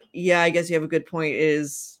guys, but yeah, I guess you have a good point. It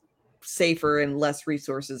is safer and less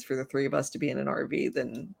resources for the three of us to be in an RV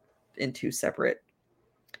than in two separate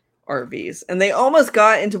RVs. And they almost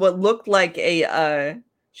got into what looked like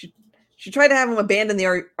she tried to have them abandon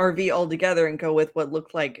the RV altogether and go with what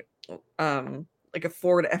looked like a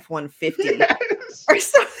Ford F-150 yes. or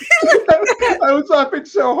something like that. I was laughing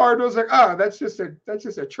so hard. I was like, oh, that's just a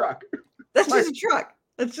truck. That's just a truck.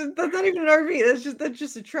 That's not even an RV. That's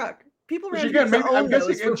just a truck. People around here I'm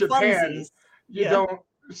guessing in Japan, funsies. You don't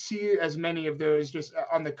see as many of those just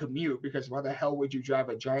on the commute, because why the hell would you drive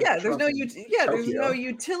a giant truck? There's no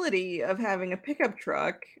utility of having a pickup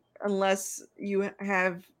truck unless you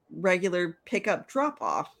have regular pickup drop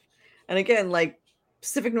off. And again, like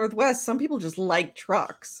Pacific Northwest, some people just like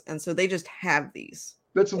trucks, and so they just have these.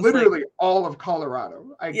 That's literally all of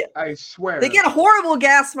Colorado. I swear. They get horrible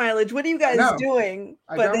gas mileage. What are you guys doing?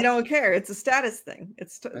 But they don't care. It's a status thing.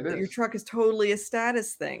 Your truck is totally a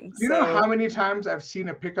status thing. You know how many times I've seen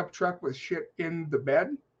a pickup truck with shit in the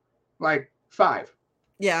bed? Like 5.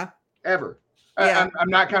 Yeah. Ever. Yeah. I'm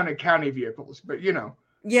not counting county vehicles, but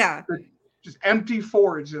Yeah. Just empty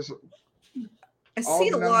Fords. I see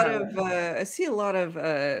a lot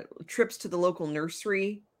of trips to the local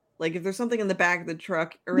nursery. Like if there's something in the back of the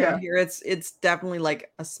truck around here, it's definitely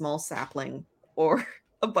like a small sapling or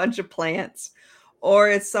a bunch of plants, or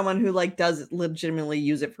it's someone who like does legitimately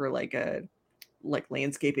use it for like a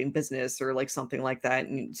landscaping business or like something like that,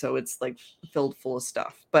 and so it's like filled full of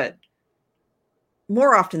stuff. But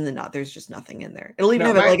more often than not, there's just nothing in there. It'll even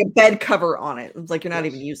have like a bed cover on it. It's like you're not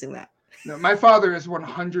even using that. No, my father is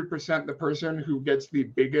 100% the person who gets the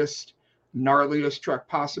biggest, gnarliest truck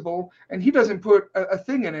possible, and he doesn't put a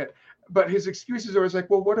thing in it. But his excuse is always like,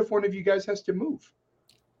 "Well, what if one of you guys has to move?"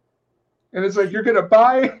 And it's like, you're gonna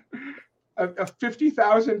buy a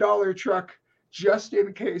 $50,000 truck just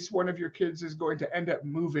in case one of your kids is going to end up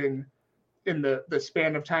moving in the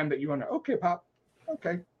span of time that you want to. Okay, Pop.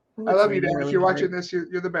 Okay, I love you, Dad. If you're watching this,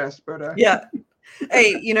 you're the best. But yeah,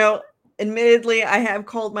 hey, admittedly, I have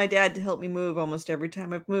called my dad to help me move almost every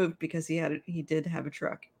time I've moved because he did have a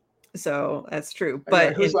truck. So that's true.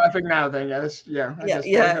 But who's laughing now then? Yeah.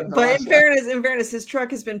 But in fairness, his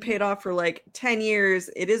truck has been paid off for like 10 years.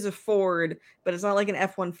 It is a Ford, but it's not like an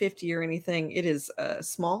F-150 or anything. It is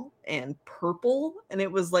small and purple, and it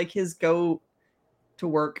was like his go to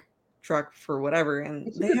work truck for whatever. And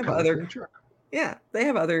they have other truck. Yeah, they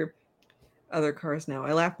have other cars now.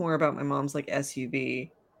 I laugh more about my mom's like SUV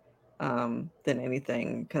than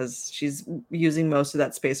anything because she's using most of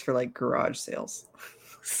that space for like garage sales.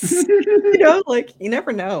 Like you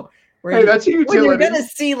never know where that's a utility. You're gonna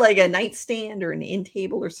see like a nightstand or an end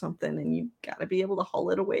table or something, and you gotta be able to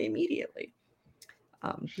haul it away immediately.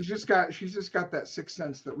 She's just got that sixth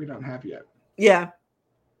sense that we don't have yet. Yeah.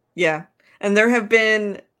 And there have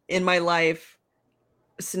been in my life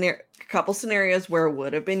a couple scenarios where it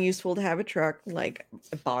would have been useful to have a truck, like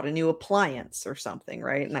I bought a new appliance or something,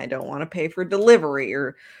 right? And I don't want to pay for delivery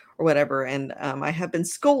or whatever. And I have been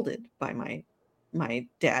scolded by my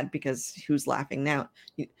dad because who's laughing now,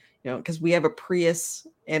 because we have a Prius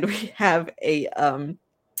and we have a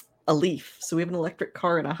Leaf, so we have an electric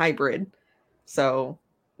car and a hybrid, so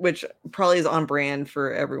which probably is on brand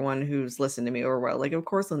for everyone who's listened to me or well, like of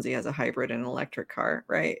course Lynzee has a hybrid and an electric car,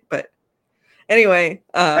 right? But anyway,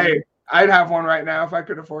 hey, I'd have one right now if I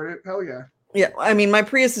could afford it. Hell yeah. I mean my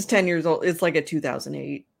Prius is 10 years old. It's like a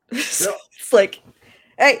 2008. So it's like,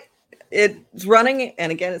 hey, it's running,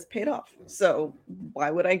 and again, it's paid off. So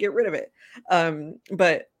why would I get rid of it?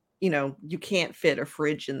 But you can't fit a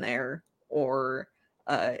fridge in there or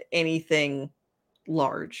anything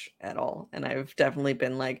large at all. And I've definitely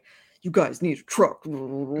been like, you guys need a truck. I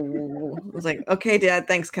was like, okay, Dad,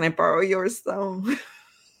 thanks. Can I borrow yours though?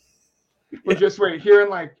 Well, just wait. Here in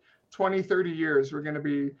like 20, 30 years, we're going to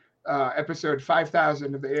be episode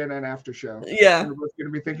 5,000 of the ANN After Show. Yeah. And we're both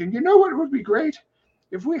going to be thinking, you know what would be great?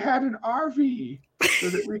 If we had an RV so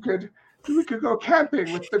that we could go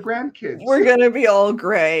camping with the grandkids. We're gonna be all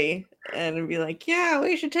gray and be like, yeah,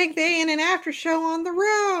 we should take the ANN After Show on the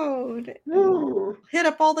road. Hit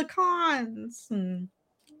up all the cons and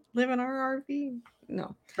live in our RV.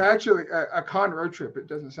 No. Actually, a con road trip, it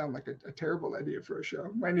doesn't sound like a terrible idea for a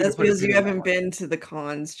show. That's because you haven't been to the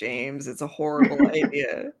cons, James. It's a horrible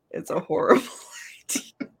idea. It's a horrible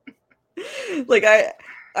idea. Like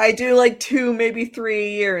I do like 2, maybe 3 a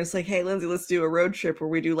year. It's like, hey, Lynzee, let's do a road trip where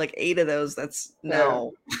we do like 8 of those. That's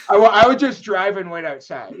no. I would just drive and wait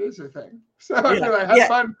outside. Is the thing. So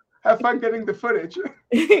have fun getting the footage.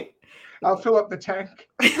 I'll fill up the tank.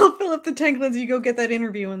 I'll fill up the tank, Lynzee. You go get that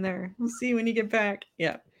interview in there. We'll see you when you get back.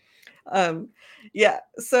 Yeah.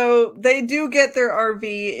 So they do get their RV.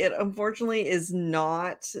 It unfortunately is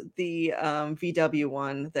not the VW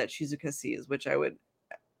one that Shizuka sees, which I would.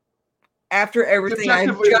 After everything I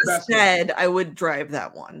just said, I would drive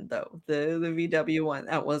that one though. The VW one,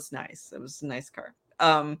 that was nice. It was a nice car.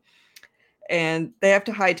 And they have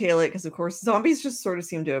to hightail it because, of course, zombies just sort of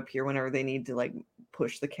seem to appear whenever they need to like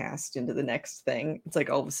push the cast into the next thing. It's like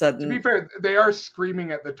all of a sudden. To be fair, they are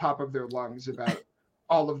screaming at the top of their lungs about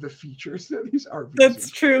all of the features that these RVs.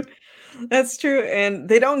 That's true. And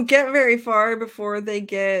they don't get very far before they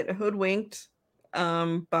get hoodwinked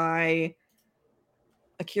by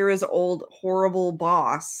Akira's old horrible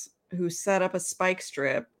boss who set up a spike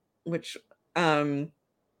strip, which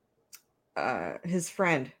his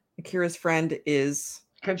friend, Akira's friend, is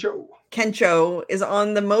Kencho is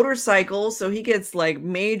on the motorcycle, so he gets like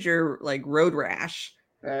major like road rash.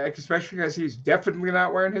 Especially because he's definitely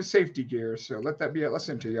not wearing his safety gear. So let that be a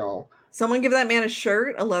lesson to y'all. Someone give that man a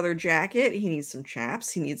shirt, a leather jacket. He needs some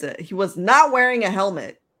chaps. He was not wearing a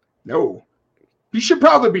helmet. No. He should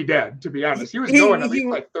probably be dead, to be honest. He was going at least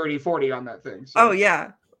like 30, 40 on that thing. So oh,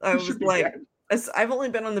 yeah. I was like, I've only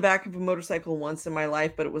been on the back of a motorcycle once in my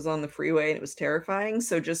life, but it was on the freeway and it was terrifying.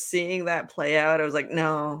 So just seeing that play out, I was like,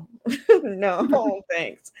 no, no,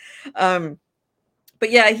 thanks. But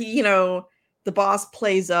yeah, the boss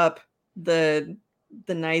plays up the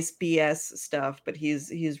nice BS stuff, but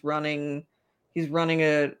he's running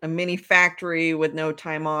a mini factory with no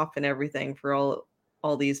time off and everything for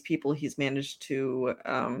all these people he's managed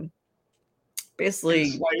to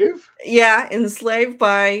basically enslave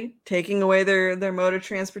by taking away their mode of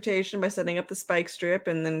transportation, by setting up the spike strip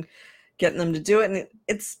and then getting them to do it. And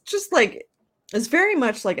it's just like, it's very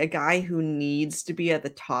much like a guy who needs to be at the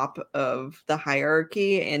top of the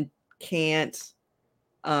hierarchy and can't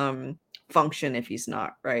function if he's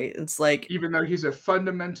not, right? It's like, even though he's a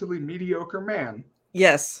fundamentally mediocre man,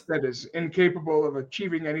 yes, that is incapable of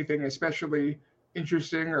achieving anything especially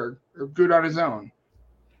interesting or good on his own.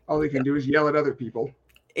 All he can do is yell at other people.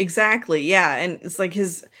 Exactly. Yeah. And it's like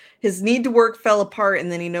his need to work fell apart,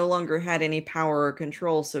 and then he no longer had any power or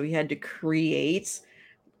control. So he had to create.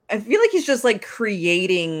 I feel like he's just like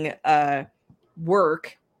creating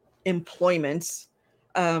work, employment,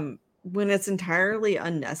 when it's entirely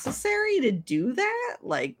unnecessary to do that.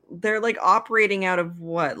 Like they're like operating out of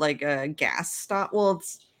what, like a gas stop. Well,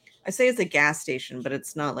 I say it's a gas station, but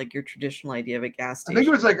it's not like your traditional idea of a gas station. I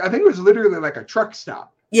think it was literally like a truck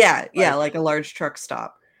stop. Yeah, like a large truck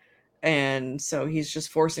stop. And so he's just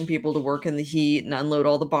forcing people to work in the heat and unload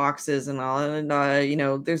all the boxes and all. And,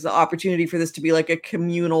 there's the opportunity for this to be like a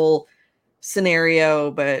communal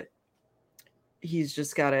scenario, but he's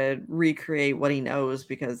just got to recreate what he knows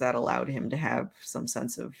because that allowed him to have some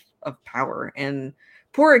sense of power. And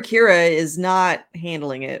poor Akira is not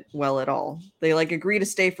handling it well at all. They like agree to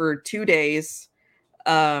stay for 2 days.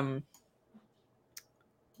 But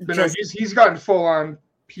no, he's gotten full on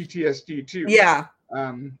PTSD too. Yeah.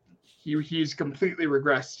 He's completely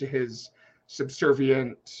regressed to his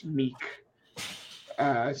subservient, meek,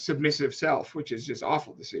 submissive self, which is just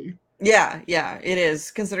awful to see. Yeah, it is,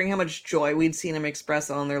 considering how much joy we'd seen him express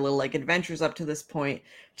on their little like adventures up to this point,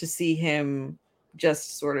 to see him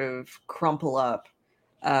just sort of crumple up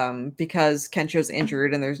because Kencho's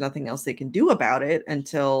injured and there's nothing else they can do about it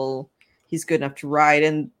until he's good enough to ride.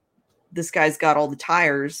 And this guy's got all the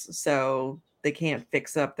tires, so they can't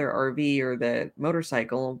fix up their RV or the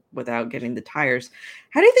motorcycle without getting the tires.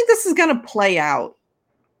 How do you think this is going to play out?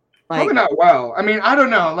 Probably not well. I mean, I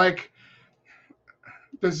don't know. Like,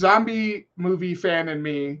 the zombie movie fan in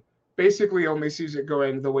me basically only sees it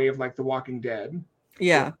going the way of like The Walking Dead.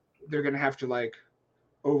 Yeah. They're going to have to like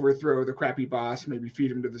overthrow the crappy boss, maybe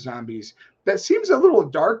feed him to the zombies. That seems a little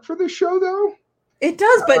dark for this show though. It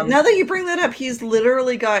does, but now that you bring that up, he's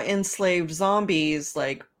literally got enslaved zombies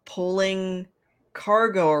like pulling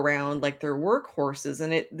cargo around like they're workhorses.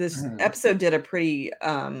 And this episode did a pretty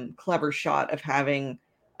clever shot of having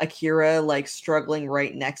Akira like struggling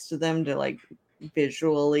right next to them to like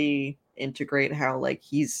visually integrate how like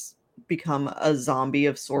he's become a zombie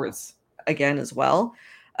of sorts again as well.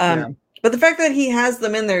 But the fact that he has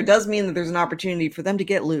them in there does mean that there's an opportunity for them to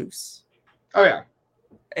get loose. Oh yeah.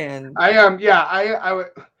 And in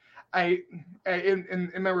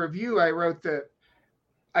my review I wrote that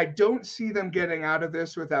I don't see them getting out of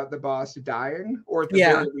this without the boss dying, or at the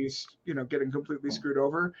very least, getting completely screwed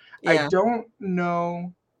over. I don't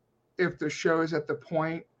know if the show is at the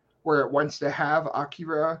point where it wants to have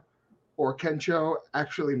Akira or Kencho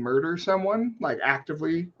actually murder someone, like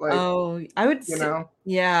actively. Like, I would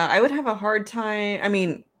I would have a hard time. I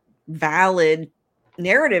mean, valid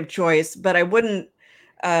narrative choice, but I wouldn't.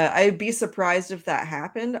 I'd be surprised if that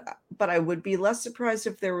happened, but I would be less surprised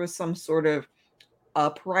if there was some sort of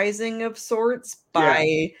uprising of sorts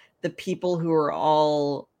by the people who are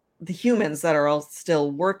all the humans that are all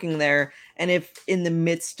still working there. And if in the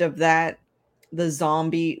midst of that,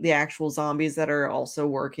 the actual zombies that are also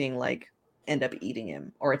working, like end up eating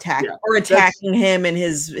him or attacking him and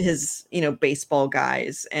his baseball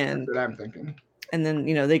guys. And that's what I'm thinking. And then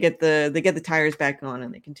they get the tires back on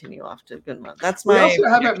and they continue off to good month. That's we my. We also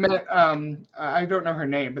haven't met. I don't know her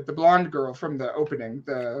name, but the blonde girl from the opening.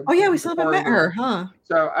 We still haven't met her, huh?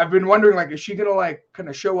 So I've been wondering, like, is she gonna like kind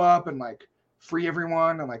of show up and like free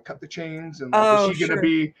everyone and like cut the chains? And like, is she gonna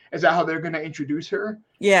be? Is that how they're gonna introduce her?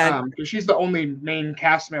 Yeah, because she's the only main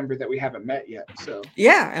cast member that we haven't met yet. So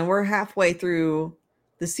and we're halfway through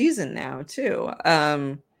the season now too.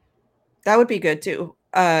 That would be good too.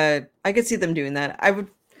 I could see them doing that. I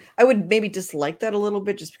would maybe dislike that a little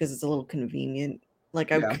bit just because it's a little convenient.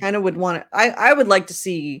 Like I kind of would want to, I would like to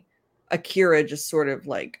see Akira just sort of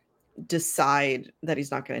like decide that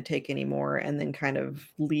he's not going to take anymore and then kind of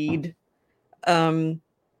lead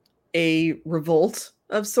a revolt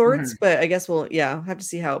of sorts, but I guess we'll have to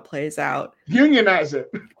see how it plays out. Unionize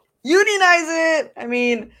it. I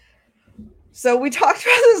mean, so we talked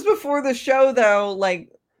about this before the show, though. Like,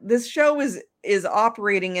 this show is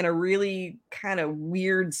operating in a really kind of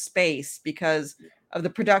weird space because of the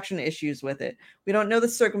production issues with it. We don't know the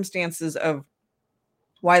circumstances of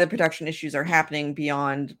why the production issues are happening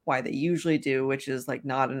beyond why they usually do, which is like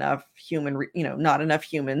not enough not enough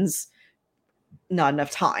humans, not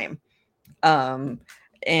enough time.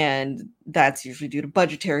 And that's usually due to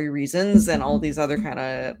budgetary reasons and all these other kind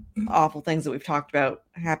of awful things that we've talked about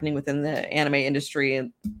happening within the anime industry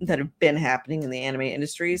and that have been happening in the anime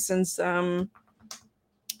industry since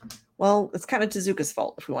it's kind of Tezuka's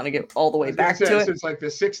fault if we want to get all the way back to it. Since like the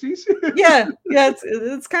 60s. yeah,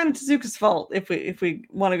 it's kind of Tezuka's fault if we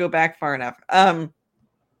want to go back far enough. I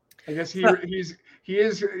guess he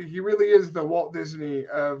really is the Walt Disney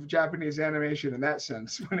of Japanese animation in that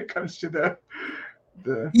sense when it comes to the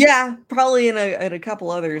probably in a couple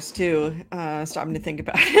others too. Stopping to think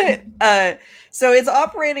about it. So it's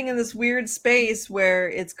operating in this weird space where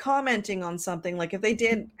it's commenting on something. Like if they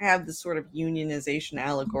did have this sort of unionization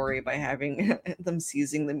allegory by having them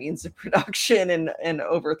seizing the means of production and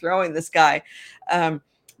overthrowing this guy,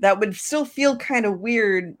 that would still feel kind of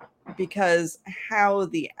weird because how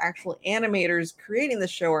the actual animators creating the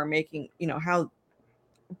show are making, how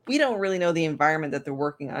we don't really know the environment that they're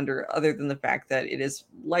working under, other than the fact that it is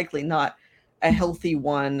likely not a healthy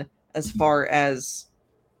one as far as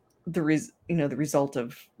the result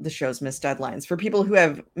of the show's missed deadlines. For people who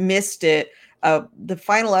have missed it, the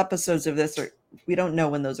final episodes of this we don't know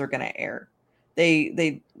when those are going to air.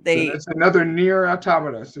 It's another Nier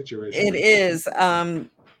Automata situation. It is.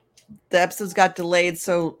 The episodes got delayed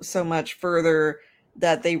so much further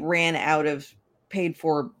that they ran out of paid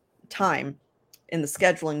for time in the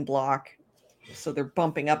scheduling block, so they're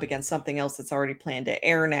bumping up against something else that's already planned to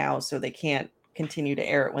air now, so they can't continue to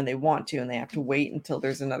air it when they want to, and they have to wait until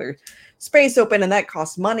there's another space open, and that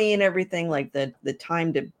costs money and everything. Like the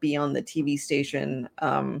time to be on the TV station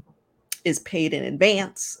is paid in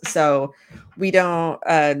advance, so we don't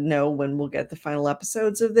know when we'll get the final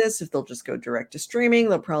episodes of this. If they'll just go direct to streaming,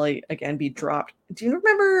 they'll probably again be dropped. Do you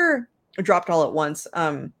remember dropped all at once?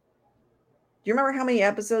 Do you remember how many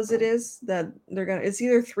episodes it is that they're going to... It's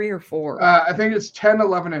either 3 or 4. I think it's 10,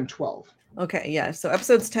 11, and 12. Okay, yeah. So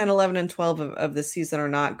episodes 10, 11, and 12 of the season are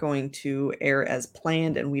not going to air as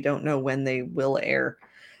planned, and we don't know when they will air.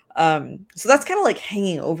 So that's kind of like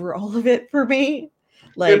hanging over all of it for me.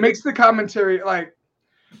 Like, it makes the commentary, like,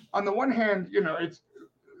 on the one hand,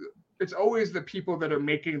 it's always the people that are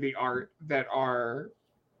making the art that are,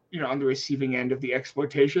 on the receiving end of the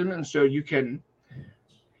exploitation. And so you can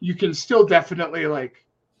still definitely, like,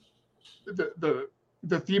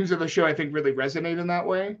 the themes of the show, I think, really resonate in that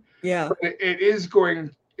way. Yeah. But it is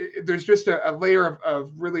there's just a layer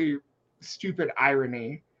of really stupid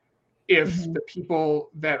irony if the people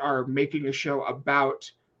that are making a show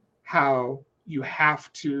about how you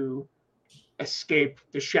have to escape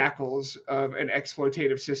the shackles of an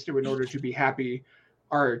exploitative system in order to be happy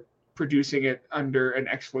are producing it under an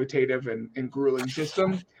exploitative and grueling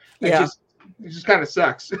system. It just kind of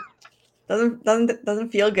sucks.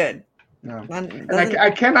 Doesn't feel good. No.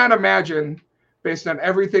 I cannot imagine, based on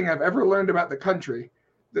everything I've ever learned about the country,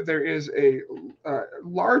 that there is a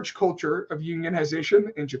large culture of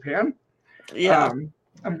unionization in Japan. Yeah.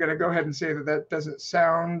 I'm going to go ahead and say that doesn't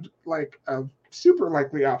sound like a super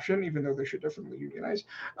likely option, even though they should definitely unionize.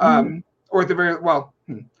 Or at the very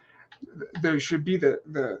there should be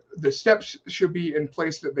the steps should be in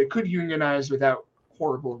place that they could unionize without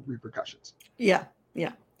horrible repercussions. Yeah.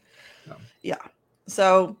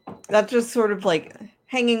 So that's just sort of like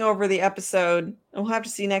hanging over the episode. And we'll have to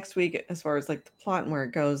see next week as far as like the plot and where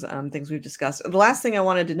it goes, things we've discussed. The last thing I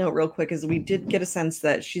wanted to note real quick is we did get a sense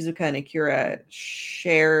that Shizuka and Akira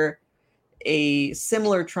share a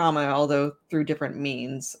similar trauma, although through different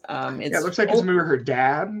means. It looks like it's maybe her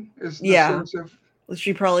dad is the source of...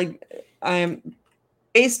 She probably,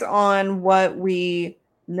 based on what we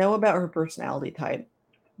know about her personality type,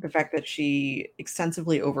 the fact that she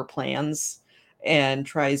extensively overplans and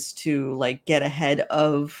tries to like get ahead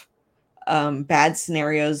of bad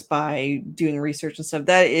scenarios by doing research and stuff,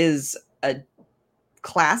 that is a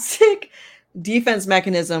classic defense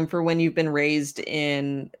mechanism for when you've been raised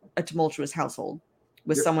in a tumultuous household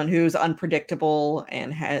with someone who's unpredictable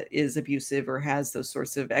and is abusive or has those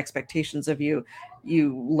sorts of expectations of you.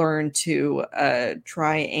 You learn to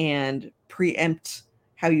try and preempt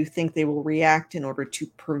how you think they will react in order to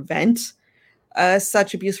prevent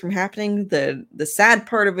such abuse from happening. The sad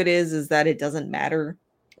part of it is that it doesn't matter.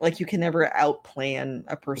 Like, you can never outplan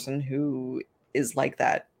a person who is like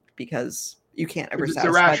that, because you can't ever It's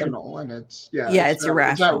satisfy irrational, them. and it's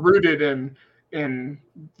irrational. It's not rooted in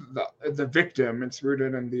the victim. It's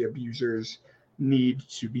rooted in the abuser's need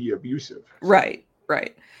to be abusive. Right.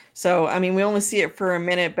 So, I mean, we only see it for a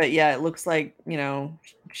minute, but yeah, it looks like,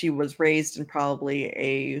 she was raised in probably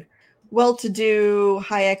a well-to-do,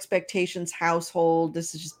 high expectations household.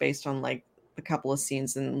 This is just based on like a couple of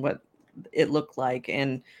scenes and what it looked like.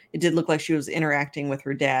 And it did look like she was interacting with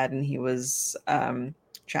her dad, and he was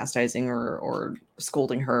chastising or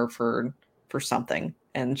scolding her for something.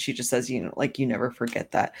 And she just says, you never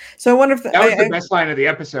forget that. So I wonder if that was the best line of the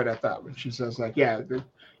episode, I thought, when she says like,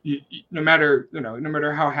 no matter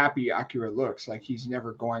how happy Akira looks, like he's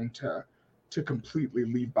never going to completely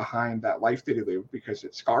leave behind that life that he lived, because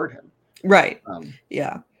it scarred him. Right.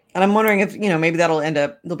 Yeah. And I'm wondering if, maybe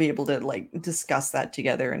they'll be able to like discuss that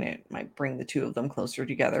together, and it might bring the two of them closer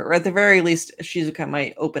together. Or at the very least, Shizuka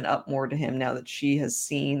might open up more to him now that she has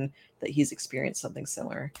seen that he's experienced something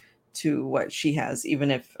similar to what she has,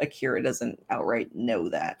 even if Akira doesn't outright know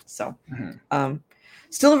that. So,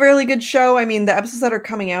 still a really good show. I mean, the episodes that are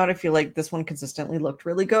coming out, I feel like this one consistently looked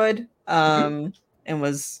really good, and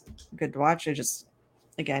was good to watch. I just,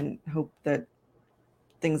 again, hope that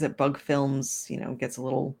things at Bug Films, gets a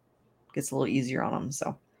little easier on them.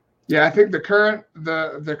 So, yeah, I think the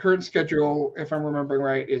current schedule, if I'm remembering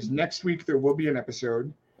right, is next week there will be an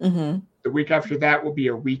episode. The week after that will be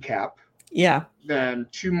a recap. Yeah. Then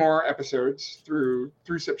 2 more episodes through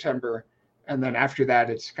September, and then after that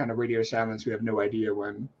it's kind of radio silence. We have no idea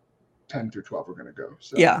when 10 through 12 are going to go.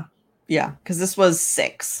 So yeah, because this was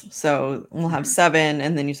 6, so we'll have 7,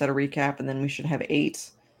 and then you said a recap, and then we should have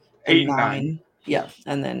 8 and 9. Yeah,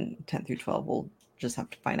 and then 10 through 12 we'll just have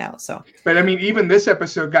to find out. So, but I mean, even this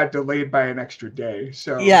episode got delayed by an extra day.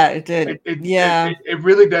 So yeah, it did. It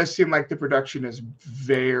really does seem like the production is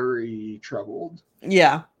very troubled.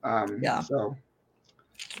 Yeah. So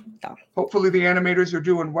hopefully the animators are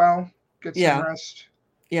doing well. Get some rest.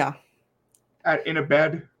 Yeah. In a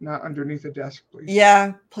bed, not underneath a desk, please.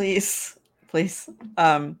 Yeah, please.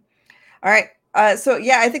 All right. So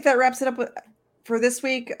yeah, I think that wraps it up for this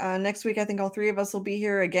week. Next week, I think all 3 of us will be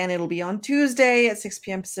here again. It'll be on Tuesday at 6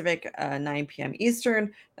 p.m. Pacific, 9 p.m.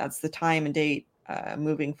 Eastern. That's the time and date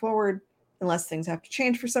moving forward, unless things have to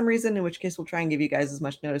change for some reason, in which case we'll try and give you guys as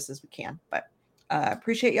much notice as we can. But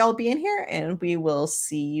appreciate y'all being here, and we will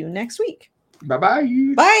see you next week.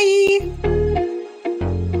 Bye-bye. Bye.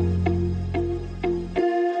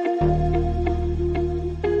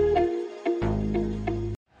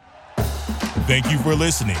 Thank you for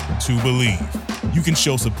listening to Believe. You can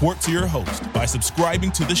show support to your host by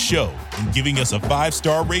subscribing to the show and giving us a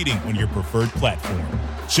 5-star rating on your preferred platform.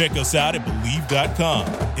 Check us out at Believe.com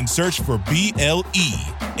and search for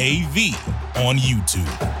BLEAV on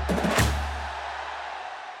YouTube.